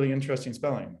 that is really interesting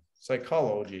spelling.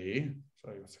 Psychology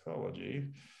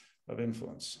of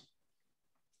Influence.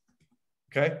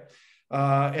 Okay.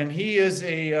 And he is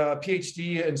a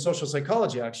PhD in social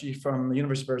psychology, actually, from the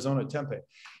University of Arizona at Tempe.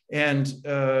 And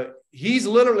he's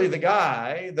literally the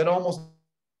guy that almost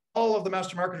all of the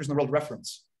master marketers in the world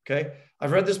reference. Okay.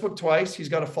 I've read this book twice. He's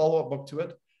got a follow-up book to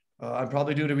it. I'm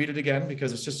probably due to read it again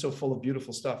because it's just so full of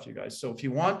beautiful stuff, you guys. So if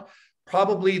you want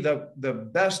probably the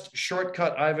best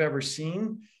shortcut I've ever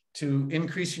seen to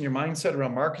increasing your mindset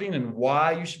around marketing and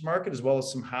why you should market, as well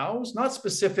as some hows, not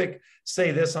specific,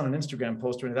 say this on an Instagram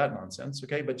post or any of that nonsense,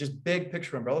 okay? But just big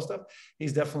picture umbrella stuff,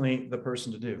 he's definitely the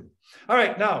person to do. All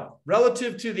right, now,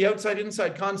 relative to the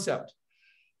outside-inside concept,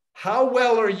 how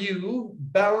well are you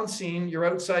balancing your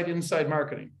outside-inside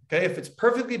marketing? Okay, if it's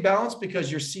perfectly balanced because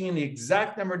you're seeing the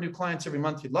exact number of new clients every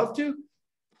month you'd love to,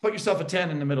 put yourself a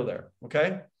 10 in the middle there,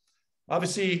 okay?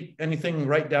 Obviously, anything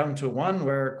right down to a 1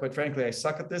 where, quite frankly, I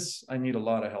suck at this, I need a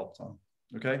lot of help, Tom.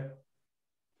 Okay.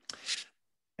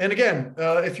 And again,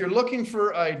 if you're looking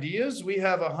for ideas, we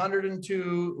have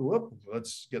 102, whoop,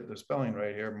 let's get the spelling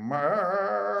right here,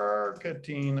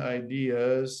 marketing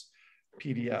ideas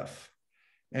PDF.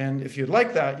 And if you'd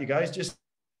like that, you guys just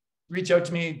reach out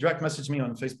to me, direct message me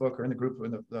on Facebook or in the group,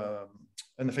 in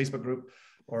the Facebook group,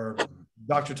 or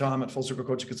Dr. Tom at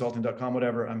fullcirclecoachingconsulting.com,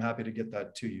 whatever. I'm happy to get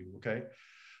that to you. Okay.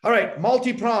 All right.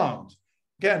 Multi-pronged.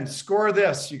 Again, score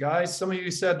this, you guys. Some of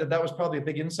you said that that was probably a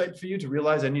big insight for you to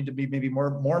realize I need to be maybe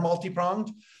more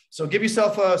multi-pronged. So give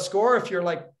yourself a score if you're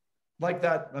like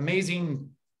that amazing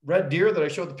red deer that I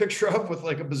showed the picture of with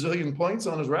like a bazillion points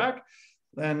on his rack,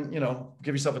 then, you know,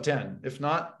 give yourself a 10. If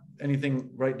not, anything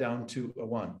right down to a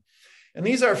 1. And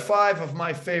these are 5 of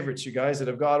my favorites, you guys, that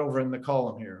I've got over in the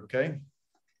column here, okay?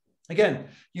 Again,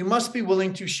 you must be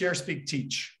willing to share, speak,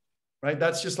 teach, right?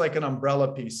 That's just like an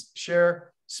umbrella piece.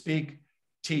 Share, speak,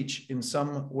 teach in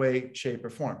some way, shape, or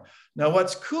form. Now,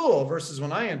 what's cool versus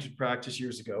when I entered practice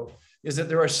years ago is that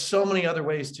there are so many other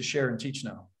ways to share and teach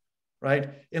now, right?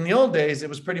 In the old days, it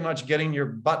was pretty much getting your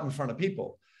butt in front of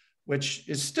people, which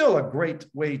is still a great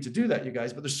way to do that, you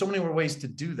guys, but there's so many more ways to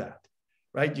do that,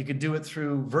 right? You could do it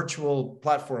through virtual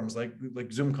platforms like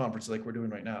Zoom conferences like we're doing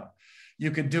right now.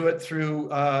 You could do it through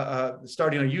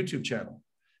starting a YouTube channel.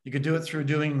 You could do it through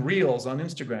doing reels on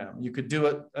Instagram. You could do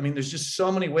it. I mean, there's just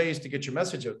so many ways to get your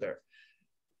message out there.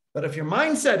 But if your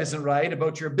mindset isn't right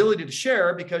about your ability to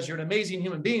share because you're an amazing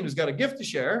human being who's got a gift to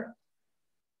share,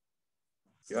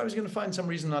 you're always going to find some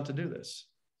reason not to do this.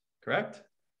 Correct?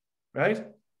 Right?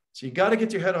 So you got to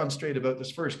get your head on straight about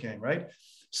this first, gang, right?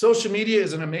 Social media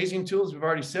is an amazing tool, as we've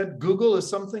already said. Google is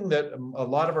something that a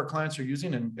lot of our clients are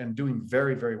using and doing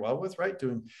very, very well with, right?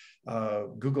 Doing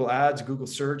Google ads, Google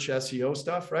search, SEO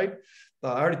stuff, right?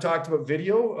 I already talked about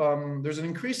video. There's an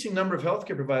increasing number of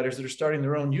healthcare providers that are starting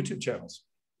their own YouTube channels.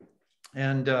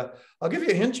 And I'll give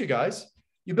you a hint, you guys.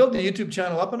 You build the YouTube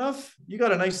channel up enough, you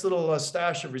got a nice little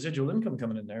stash of residual income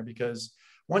coming in there, because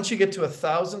once you get to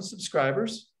 1,000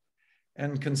 subscribers,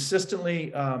 and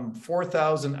consistently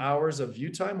 4,000 hours of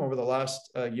view time over the last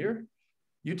year,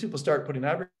 YouTube will start putting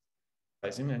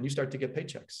advertising and you start to get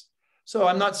paychecks. So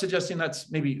I'm not suggesting that's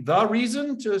maybe the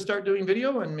reason to start doing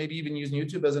video and maybe even using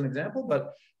YouTube as an example,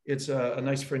 but it's a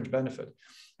nice fringe benefit.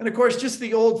 And of course, just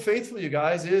the old faithful, you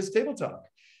guys, is table talk.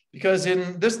 Because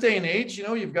in this day and age, you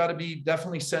know, you've got to be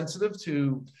definitely sensitive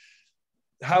to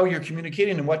how you're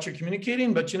communicating and what you're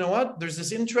communicating. But you know what? There's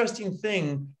this interesting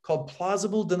thing called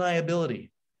plausible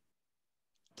deniability.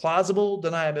 Plausible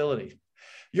deniability.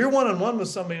 You're one-on-one with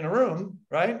somebody in a room,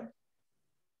 right? You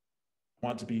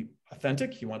want to be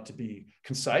authentic. You want to be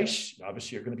concise.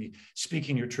 Obviously, you're going to be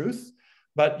speaking your truth.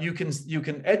 But you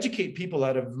can educate people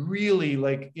at a really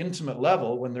like intimate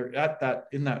level when they're at that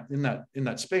in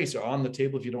that space or on the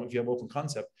table if you have open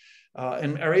concept,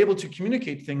 and are able to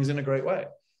communicate things in a great way.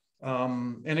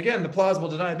 And again, the plausible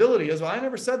deniability is, well, I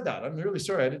never said that. I'm really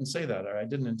sorry. I didn't say that, or I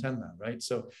didn't intend that. Right.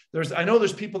 So I know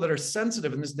there's people that are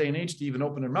sensitive in this day and age to even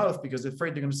open their mouth because they're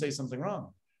afraid they're going to say something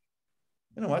wrong.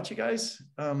 You know what, you guys,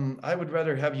 I would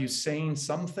rather have you saying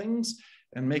some things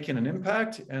and making an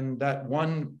impact. And that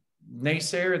one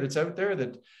naysayer that's out there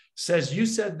that says, you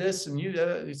said this and you,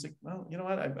 it's like, well, you know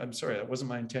what? I'm sorry. That wasn't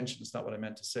my intention. It's not what I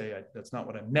meant to say. That's not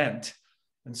what I meant.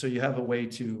 And so you have a way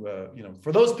to, you know,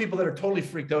 for those people that are totally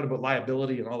freaked out about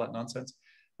liability and all that nonsense,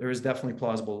 there is definitely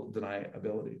plausible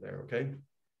deniability there. Okay.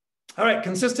 All right.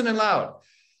 Consistent and loud.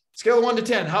 Scale of 1 to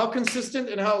 10. How consistent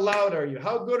and how loud are you?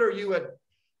 How good are you at,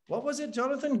 what was it,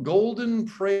 Jonathan? Golden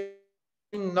praying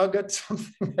nugget,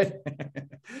 something like that.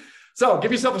 So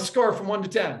give yourself a score from 1 to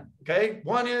 10. Okay.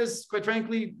 1 is, quite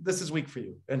frankly, this is weak for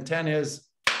you. And 10 is,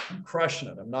 I'm crushing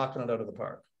it. I'm knocking it out of the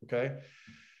park. Okay.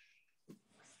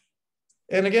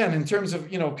 And again, in terms of,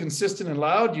 you know, consistent and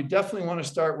loud, you definitely want to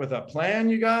start with a plan,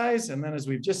 you guys. And then, as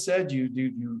we've just said,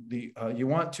 you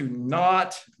want to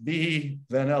not be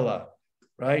vanilla,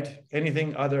 right?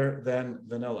 Anything other than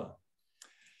vanilla.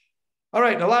 All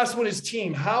right. The last one is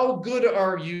team. How good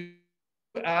are you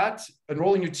at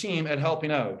enrolling your team at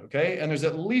helping out? Okay. And there's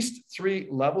at least 3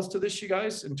 levels to this, you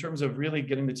guys, in terms of really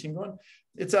getting the team going.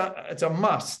 It's a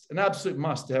must, an absolute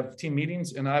must to have team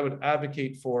meetings. And I would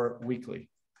advocate for weekly.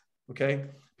 Okay,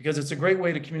 because it's a great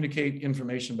way to communicate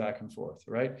information back and forth,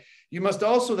 right? You must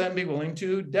also then be willing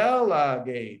to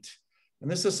delegate. And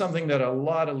this is something that a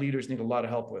lot of leaders need a lot of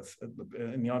help with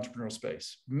in the entrepreneurial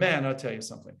space. Man, I'll tell you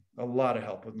something, a lot of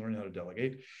help with learning how to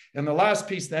delegate. And the last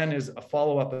piece then is a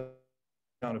follow-up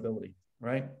accountability,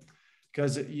 right?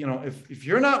 Because, you know, if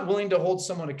you're not willing to hold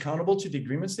someone accountable to the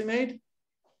agreements they made,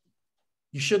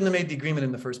 you shouldn't have made the agreement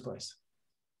in the first place.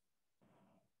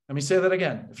 Let me say that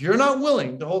again. If you're not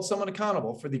willing to hold someone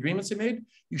accountable for the agreements they made,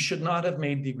 you should not have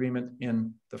made the agreement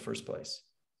in the first place.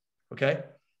 Okay.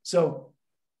 So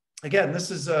again,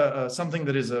 this is something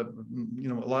that is a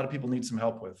lot of people need some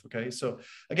help with. Okay. So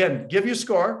again, give your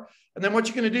score. And then what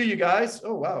you're going to do, you guys,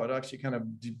 oh, wow, it actually kind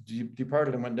of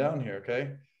departed and went down here.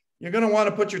 Okay. You're going to want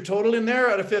to put your total in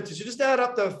there out of 50. So just add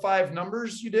up the 5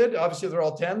 numbers you did. Obviously, if they're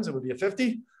all 10s, it would be a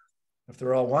 50. If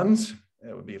they're all 1s,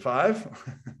 it would be a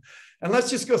 5. And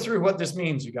let's just go through what this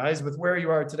means, you guys, with where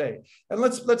you are today. And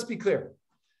let's be clear.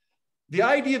 The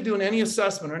idea of doing any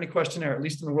assessment or any questionnaire, at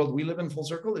least in the world we live in, full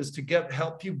circle, is to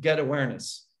help you get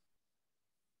awareness.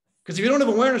 Because if you don't have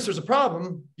awareness, there's a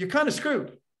problem, you're kind of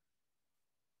screwed.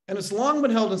 And it's long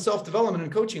been held in self-development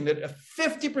and coaching that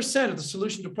 50% of the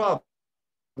solution to problem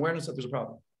awareness that there's a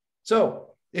problem.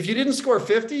 So if you didn't score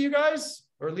 50, you guys,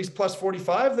 or at least plus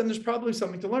 45, then there's probably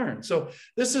something to learn. So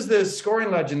this is the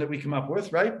scoring legend that we come up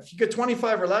with, right? If you get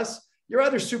 25 or less, you're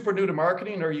either super new to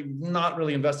marketing or you've not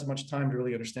really invested much time to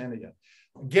really understand it yet.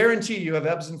 I guarantee you have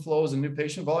ebbs and flows in new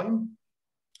patient volume,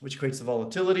 which creates the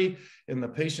volatility in the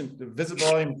visit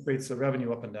volume, creates the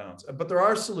revenue up and downs. But there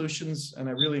are solutions, and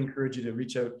I really encourage you to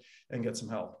reach out and get some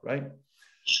help, right?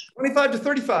 25 to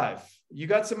 35, you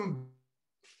got some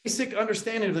basic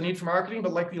understanding of the need for marketing,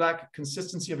 but likely lack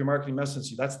consistency of your marketing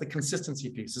message. That's the consistency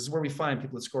piece. This is where we find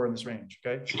people that score in this range,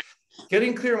 okay?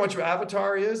 Getting clear on what your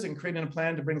avatar is and creating a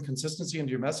plan to bring consistency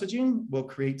into your messaging will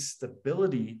create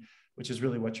stability, which is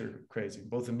really what you're craving,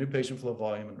 both in new patient flow,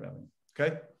 volume, and revenue,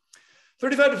 okay?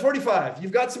 35 to 45,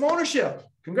 you've got some ownership.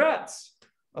 Congrats,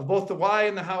 of both the why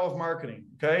and the how of marketing,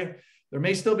 okay? There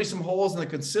may still be some holes in the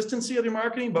consistency of your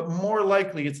marketing, but more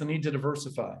likely it's the need to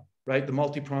diversify, right? The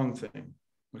multi-pronged thing.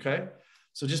 Okay.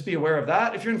 So just be aware of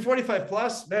that. If you're in 45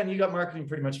 plus, man, you got marketing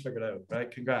pretty much figured out,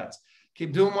 right? Congrats.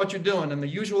 Keep doing what you're doing. And the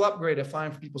usual upgrade I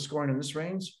find for people scoring in this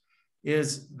range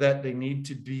is that they need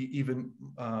to be even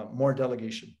more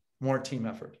delegation, more team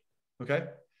effort. Okay.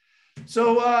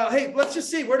 So, hey, let's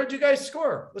just see. Where did you guys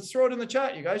score? Let's throw it in the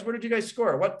chat, you guys. Where did you guys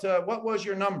score? What was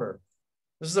your number?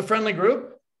 This is a friendly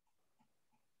group.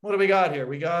 What do we got here?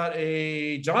 We got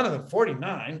a Jonathan,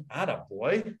 49.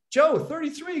 Attaboy. Joe,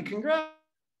 33. Congrats.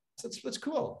 That's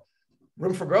cool.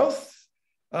 Room for growth.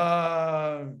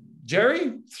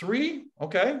 Jerry, 3.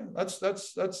 Okay, that's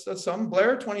some.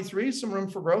 Blair, 23. Some room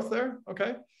for growth there.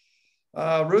 Okay.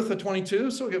 Ruth at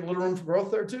 22. So we get a little room for growth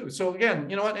there too. So again,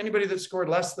 you know what? Anybody that scored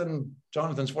less than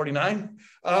Jonathan's 49,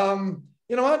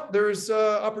 you know what? There's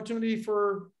opportunity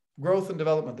for growth and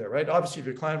development there, right? Obviously, if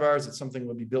you're a client of ours, it's something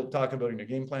we'll be talking about in your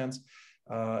game plans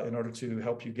in order to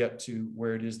help you get to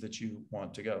where it is that you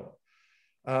want to go.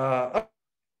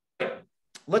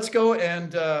 Let's go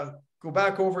and go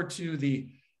back over to the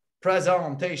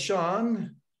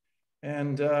presentation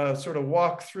and sort of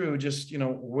walk through just,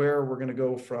 where we're going to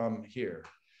go from here.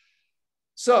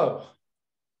 So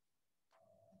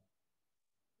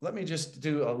let me just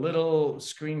do a little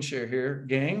screen share here,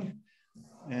 gang.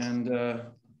 And I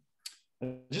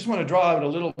just want to draw out a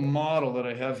little model that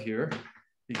I have here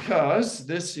because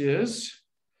this is,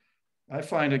 I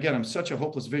find, again, I'm such a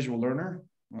hopeless visual learner.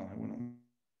 Well, I wouldn't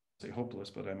say hopeless,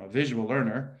 but I'm a visual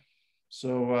learner.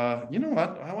 So, you know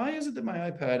what? Why is it that my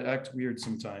iPad acts weird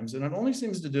sometimes? And it only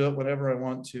seems to do it whenever I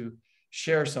want to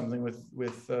share something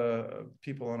with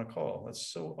people on a call. That's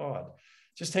so odd.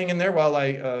 Just hang in there while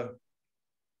I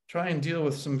try and deal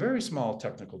with some very small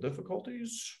technical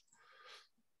difficulties.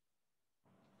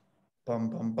 Bum,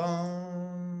 bum,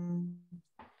 bum.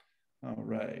 All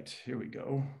right, here we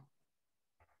go.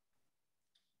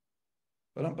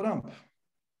 Ba-dum, ba-dum.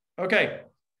 Okay.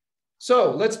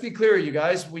 So let's be clear, you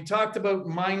guys. We talked about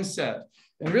mindset.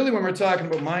 And really, when we're talking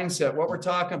about mindset, what we're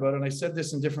talking about, and I said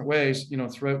this in different ways,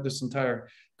 throughout this entire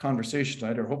conversation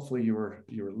tonight, or hopefully you were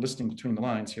listening between the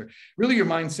lines here. Really, your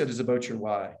mindset is about your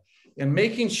why. And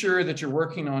making sure that you're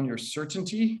working on your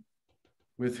certainty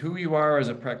with who you are as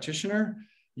a practitioner,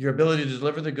 your ability to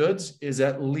deliver the goods is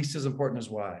at least as important as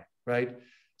why, right?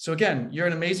 So again, you're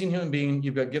an amazing human being.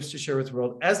 You've got gifts to share with the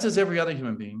world, as does every other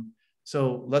human being.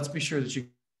 So let's be sure that you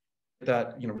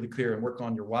that really clear and work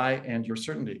on your why and your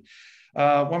certainty.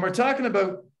 When we're talking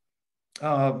about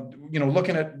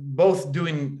looking at both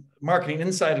doing marketing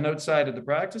inside and outside of the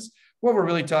practice, what we're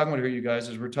really talking about here, you guys,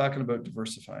 is we're talking about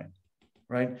diversifying,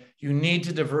 right? You need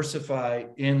to diversify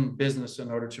in business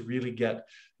in order to really get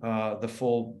the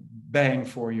full bang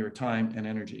for your time and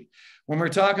energy. When we're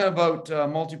talking about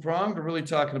multi-pronged, we're really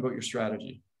talking about your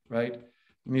strategy, right?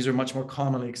 And these are much more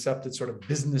commonly accepted sort of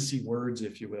businessy words,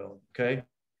 if you will, okay?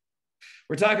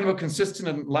 We're talking about consistent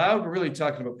and loud. We're really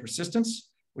talking about persistence,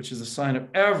 which is a sign of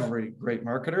every great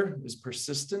marketer, is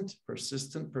persistent,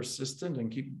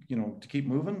 and keep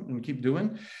moving and keep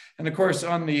doing. And of course,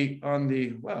 on the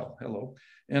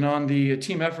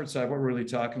team effort side, what we're really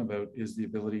talking about is the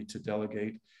ability to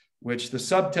delegate, which the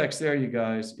subtext there, you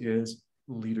guys, is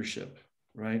leadership,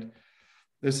 right?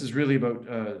 This is really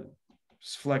about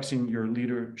flexing your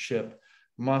leadership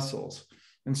muscles.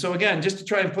 And so again, just to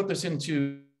try and put this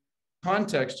into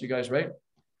context, you guys, right?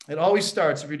 It always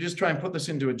starts, if you just try and put this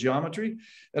into a geometry,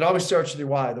 it always starts with your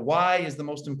why. The why is the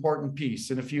most important piece.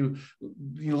 And if you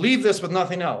leave this with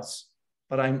nothing else,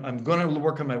 but I'm going to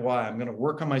work on my why, I'm going to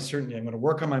work on my certainty, I'm going to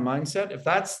work on my mindset. If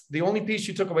that's the only piece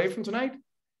you took away from tonight,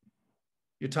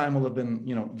 your time will have been,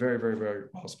 very, very, very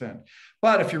well spent.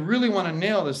 But if you really want to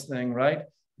nail this thing, right,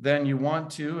 then you want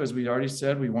to, as we already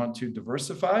said, we want to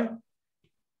diversify,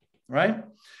 right?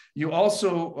 You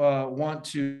also want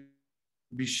to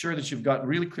be sure that you've got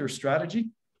really clear strategy,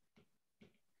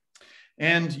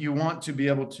 and you want to be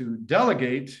able to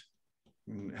delegate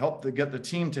and get the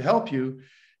team to help you.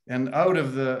 And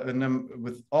then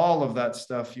with all of that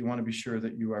stuff, you want to be sure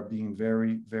that you are being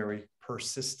very, very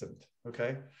persistent.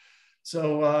 Okay.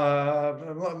 So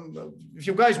if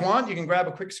you guys want, you can grab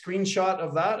a quick screenshot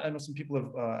of that. I know some people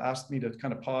have asked me to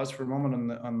kind of pause for a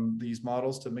moment on these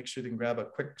models to make sure they can grab a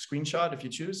quick screenshot if you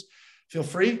choose. Feel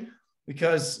free,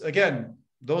 because again,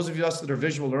 those of us that are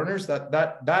visual learners,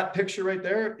 that picture right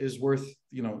there is worth,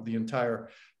 the entire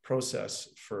process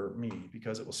for me,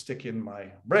 because it will stick in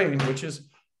my brain, which is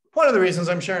one of the reasons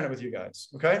I'm sharing it with you guys.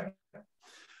 Okay.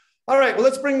 All right, well,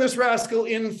 let's bring this rascal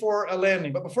in for a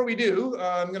landing. But before we do,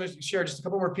 I'm going to share just a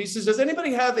couple more pieces. Does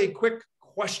anybody have a quick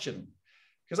question?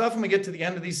 Because often we get to the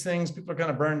end of these things, people are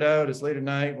kind of burned out. It's late at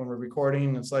night when we're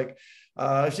recording. It's like,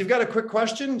 if you've got a quick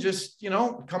question, just,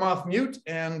 come off mute.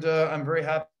 And I'm very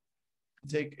happy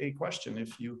to take a question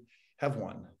if you have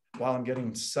one while I'm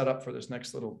getting set up for this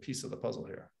next little piece of the puzzle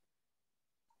here.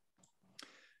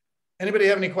 Anybody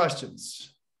have any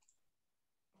questions?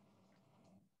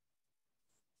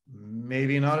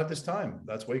 Maybe not at this time.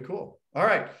 That's way cool. All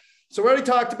right. So we already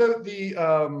talked about the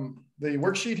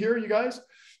worksheet here, you guys.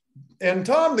 And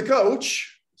Tom, the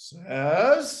coach,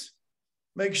 says,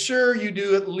 make sure you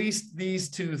do at least these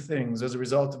two things as a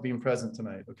result of being present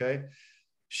tonight. Okay.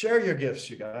 Share your gifts,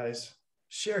 you guys.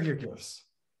 Share your gifts.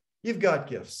 You've got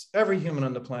gifts. Every human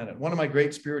on the planet. One of my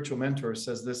great spiritual mentors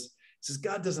says this. He says,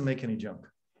 God doesn't make any junk,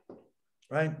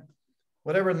 right?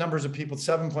 Whatever numbers of people,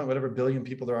 7 point whatever billion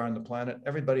people there are on the planet,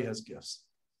 everybody has gifts.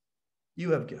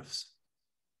 You have gifts.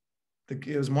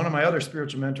 It was one of my other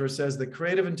spiritual mentors says the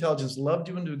creative intelligence loved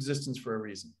you into existence for a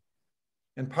reason.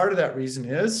 And part of that reason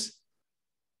is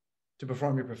to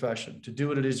perform your profession, to do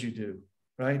what it is you do,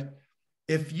 right?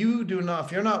 If you're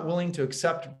not willing to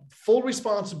accept full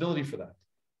responsibility for that,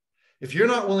 if you're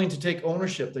not willing to take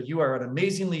ownership that you are an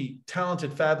amazingly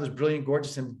talented, fabulous, brilliant,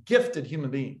 gorgeous, and gifted human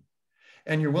being,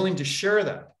 and you're willing to share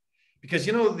that, because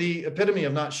the epitome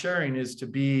of not sharing is to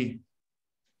be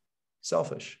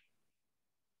selfish.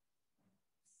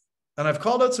 And I've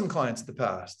called out some clients in the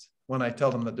past when I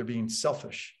tell them that they're being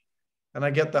selfish, and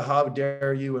I get the how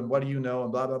dare you and what do you know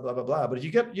and blah blah blah blah blah. But if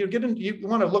you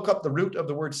want to look up the root of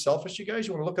the word selfish, you guys,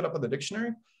 you want to look it up in the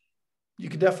dictionary. You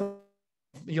could definitely,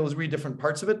 you'll read different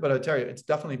parts of it, but I tell you, it's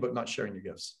definitely about not sharing your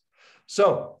gifts.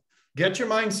 So get your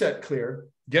mindset clear,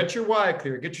 get your why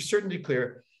clear, get your certainty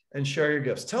clear, and share your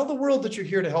gifts. Tell the world that you're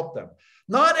here to help them.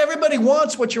 Not everybody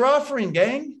wants what you're offering,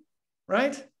 gang,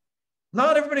 right?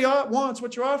 Not everybody wants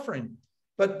what you're offering,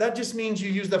 but that just means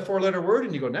you use that 4-letter word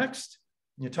and you go next,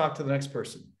 and you talk to the next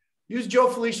person. Use Joe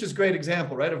Felicia's great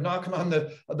example, right, of knocking on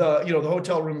the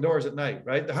hotel room doors at night,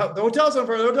 right? The hotel's on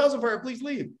fire, the hotel's on fire, please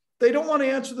leave. They don't want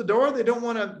to answer the door. They don't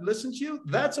want to listen to you.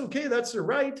 That's okay. That's their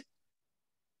right.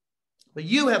 But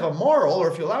you have a moral,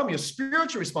 or if you allow me, a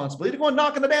spiritual responsibility to go and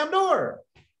knock on the damn door.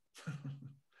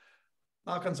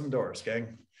 Knock on some doors,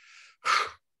 gang.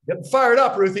 Getting fired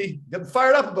up, Ruthie. Getting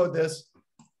fired up about this.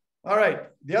 All right.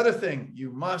 The other thing,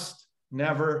 you must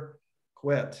never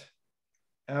quit.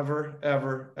 Ever,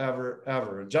 ever, ever,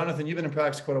 ever. Jonathan, you've been in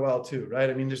practice quite a while too, right?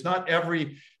 I mean, there's not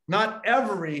every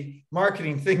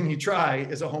marketing thing you try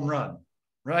is a home run,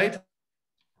 right?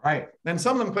 Right. And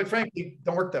some of them, quite frankly,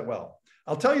 don't work that well.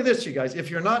 I'll tell you this, you guys, if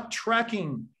you're not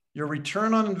tracking your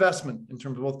return on investment in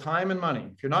terms of both time and money,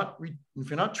 if you're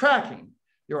not tracking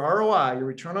your ROI, your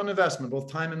return on investment, both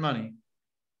time and money,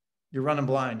 you're running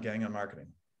blind, gang, on marketing.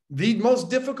 The most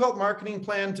difficult marketing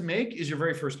plan to make is your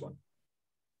very first one.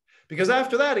 Because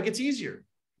after that, it gets easier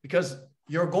because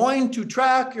you're going to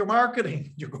track your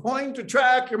marketing. You're going to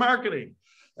track your marketing.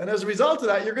 And as a result of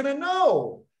that, you're going to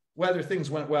know whether things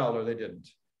went well or they didn't.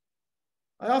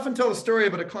 I often tell a story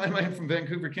about a client of mine from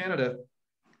Vancouver, Canada,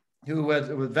 who was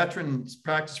veterans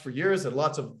practice for years, had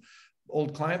lots of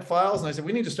old client files. And I said,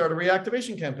 we need to start a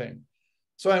reactivation campaign.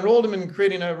 So I enrolled him in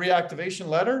creating a reactivation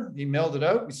letter. He mailed it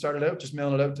out. We started out just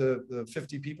mailing it out to the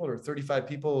 50 people or 35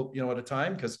 people, at a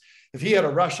time, because if he had a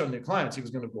rush on new clients, he was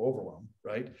going to go overwhelmed,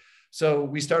 right? So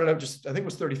we started out just, I think it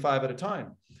was 35 at a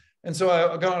time. And so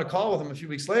I got on a call with him a few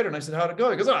weeks later and I said, how'd it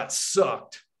go? He goes, oh, it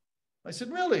sucked. I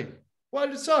said, really? Why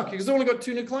did it suck? He goes, I only got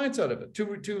 2 new clients out of it,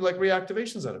 two like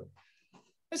reactivations out of it.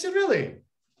 I said, really?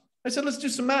 I said, let's do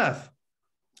some math.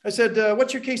 I said,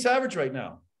 what's your case average right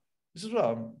now? He says,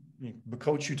 well, the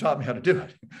coach, you taught me how to do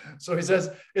it. So he says,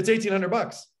 it's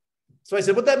 $1,800. So I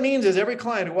said, what that means is every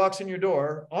client who walks in your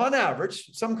door, on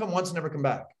average, some come once and never come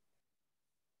back.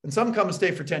 And some come and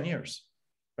stay for 10 years,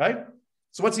 right?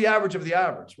 So what's the average of the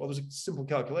average? Well, there's a simple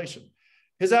calculation.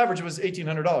 His average was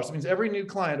 $1,800. It means every new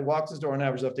client who walks his door on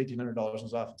average left $1,800 in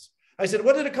his office. I said,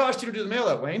 what did it cost you to do the mail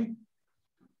out, Wayne?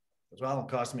 He goes, well,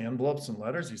 it cost me envelopes and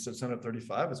letters. He said, send it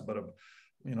 35. It's about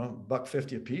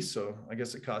 $1.50 a piece. So I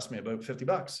guess it cost me about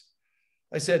 $50.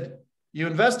 I said, you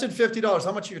invested $50.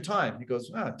 How much of your time? He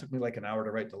goes, it took me like an hour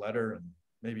to write the letter and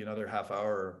maybe another half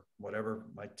hour or whatever,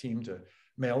 my team to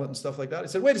mail it and stuff like that. I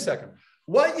said, wait a second.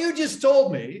 What you just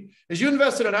told me is you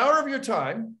invested an hour of your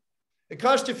time. It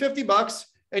cost you $50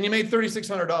 and you made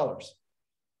 $3,600.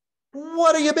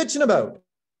 What are you bitching about?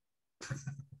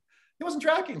 He wasn't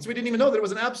tracking. So we didn't even know that it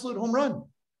was an absolute home run,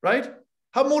 right?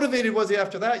 How motivated was he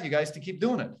after that, you guys, to keep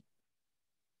doing it?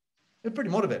 They're pretty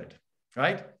motivated,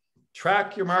 right?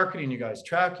 Track your marketing, you guys.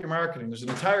 Track your marketing. There's an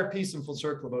entire piece in Full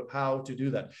Circle about how to do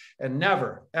that. And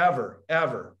never, ever,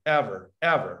 ever, ever,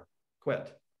 ever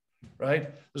quit,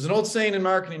 right? There's an old saying in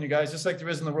marketing, you guys, just like there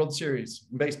is in the World Series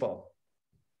in baseball.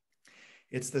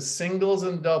 It's the singles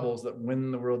and doubles that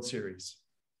win the World Series,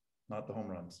 not the home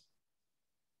runs.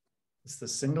 It's the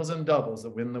singles and doubles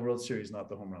that win the World Series, not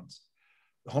the home runs.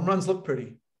 The home runs look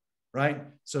pretty, right?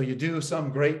 So you do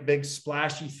some great big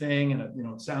splashy thing and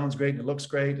it sounds great and it looks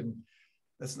great. And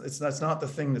that's not the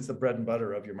thing that's the bread and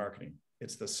butter of your marketing.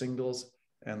 It's the singles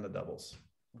and the doubles,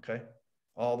 okay?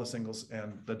 All the singles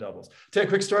and the doubles. Tell you a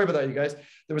quick story about that, you guys.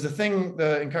 There was a thing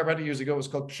in chiropractic years ago. It was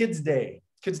called Kids Day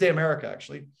America,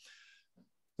 actually.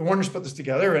 The Warners put this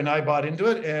together and I bought into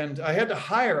it. And I had to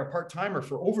hire a part-timer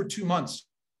for over 2 months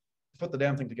to put the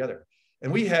damn thing together.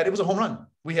 And it was a home run.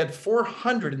 We had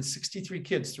 463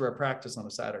 kids through our practice on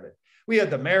a Saturday. We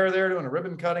had the mayor there doing a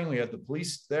ribbon cutting. We had the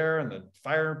police there and the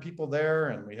fire people there.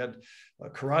 And we had a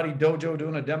karate dojo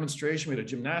doing a demonstration. We had a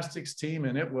gymnastics team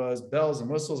and it was bells and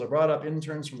whistles. I brought up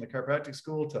interns from the chiropractic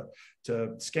school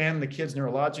to scan the kids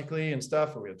neurologically and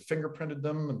stuff. We had fingerprinted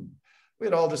them and we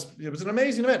had all this. It was an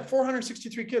amazing event.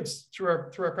 463 kids through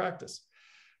our practice.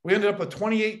 We ended up with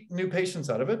 28 new patients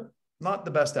out of it. Not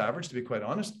the best average, to be quite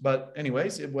honest. But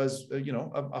anyways, it was,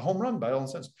 a home run by all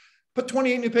intents. Put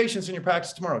 28 new patients in your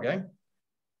practice tomorrow, gang.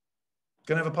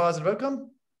 Gonna have a positive outcome?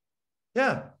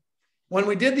 Yeah. When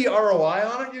we did the ROI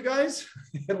on it, you guys,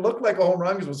 it looked like a home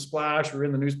run because it was splash. We're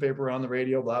in the newspaper, on the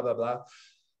radio, blah, blah, blah.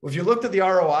 Well, if you looked at the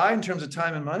ROI in terms of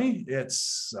time and money, it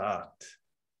sucked.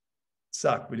 It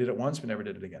sucked. We did it once. We never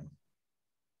did it again.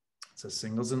 It's the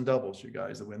singles and doubles, you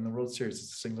guys, that win the World Series. It's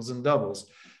the singles and doubles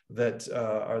that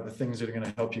are the things that are going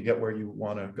to help you get where you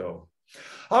want to go.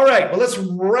 All right, well, let's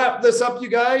wrap this up, you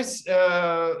guys.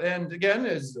 And again,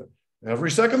 is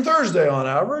every second Thursday on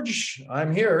average,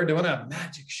 I'm here doing a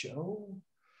magic show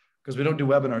because we don't do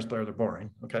webinars, but they're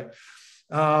boring. Okay.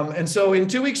 And so in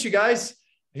 2 weeks, you guys,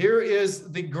 here is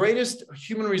the greatest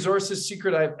human resources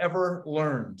secret I've ever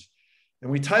learned. And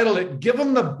we titled it, Give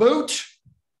Them the Boot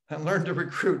and Learn to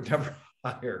Recruit, Never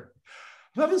Hire.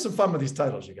 I'm having some fun with these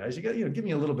titles, you guys. You got, give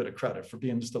me a little bit of credit for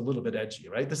being just a little bit edgy,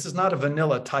 right? This is not a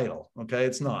vanilla title, okay?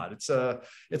 It's not.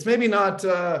 It's maybe not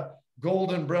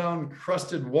golden brown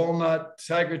crusted walnut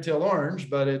tiger tail orange,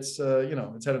 but it's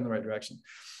it's headed in the right direction.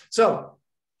 So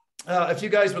if you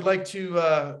guys would like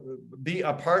to be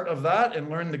a part of that and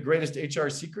learn the greatest HR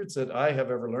secrets that I have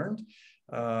ever learned,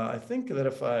 I think that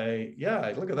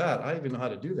look at that. I even know how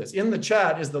to do this. In the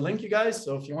chat is the link, you guys.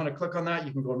 So if you want to click on that,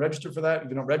 you can go and register for that. If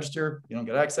you don't register, you don't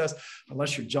get access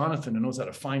unless you're Jonathan and knows how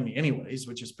to find me anyways,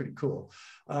 which is pretty cool.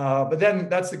 But then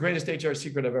that's the greatest HR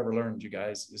secret I've ever learned, you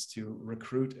guys, is to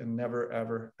recruit and never,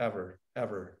 ever, ever,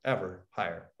 ever, ever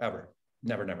hire, ever,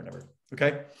 never, never, never.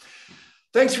 Okay.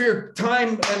 Thanks for your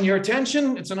time and your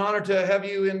attention. It's an honor to have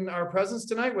you in our presence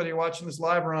tonight, whether you're watching this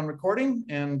live or on recording.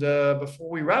 And before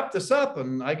we wrap this up,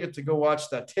 and I get to go watch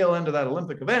that tail end of that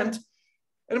Olympic event,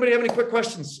 anybody have any quick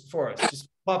questions for us? Just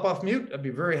pop off mute. I'd be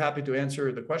very happy to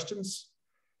answer the questions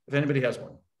if anybody has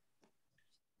one.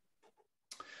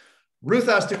 Ruth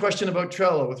asked a question about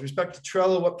Trello. With respect to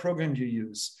Trello, what program do you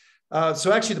use?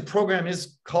 So actually the program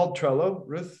is called Trello,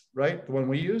 Ruth, right? The one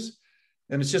we use.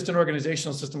 And it's just an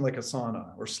organizational system like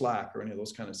Asana or Slack or any of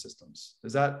those kind of systems.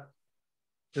 Did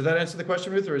that answer the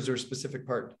question, Ruth, or is there a specific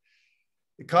part?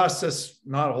 It costs us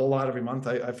not a whole lot every month.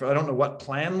 I don't know what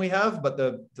plan we have, but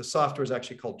the software is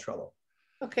actually called Trello.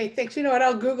 Okay, thanks. You know what?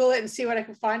 I'll Google it and see what I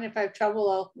can find. If I have trouble,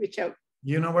 I'll reach out.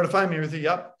 You know where to find me, Ruthie.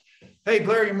 Yep. Hey,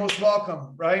 Blair, you're most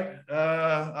welcome, right?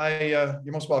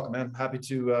 You're most welcome, man. Happy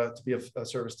to be of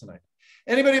service tonight.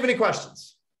 Anybody have any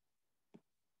questions?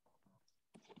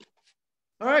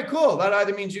 All right, cool. That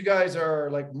either means you guys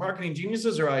are like marketing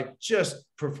geniuses or I just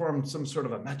performed some sort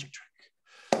of a magic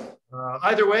trick.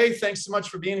 Either way, thanks so much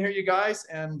for being here, you guys.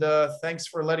 And thanks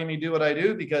for letting me do what I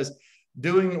do, because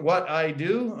doing what I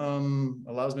do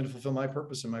allows me to fulfill my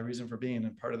purpose and my reason for being,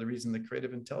 and part of the reason that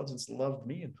creative intelligence loved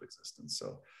me into existence.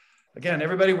 So again,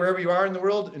 everybody, wherever you are in the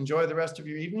world, enjoy the rest of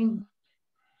your evening.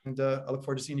 And I look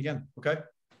forward to seeing you again. Okay.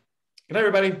 Good night,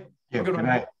 everybody. Yeah, good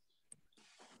night.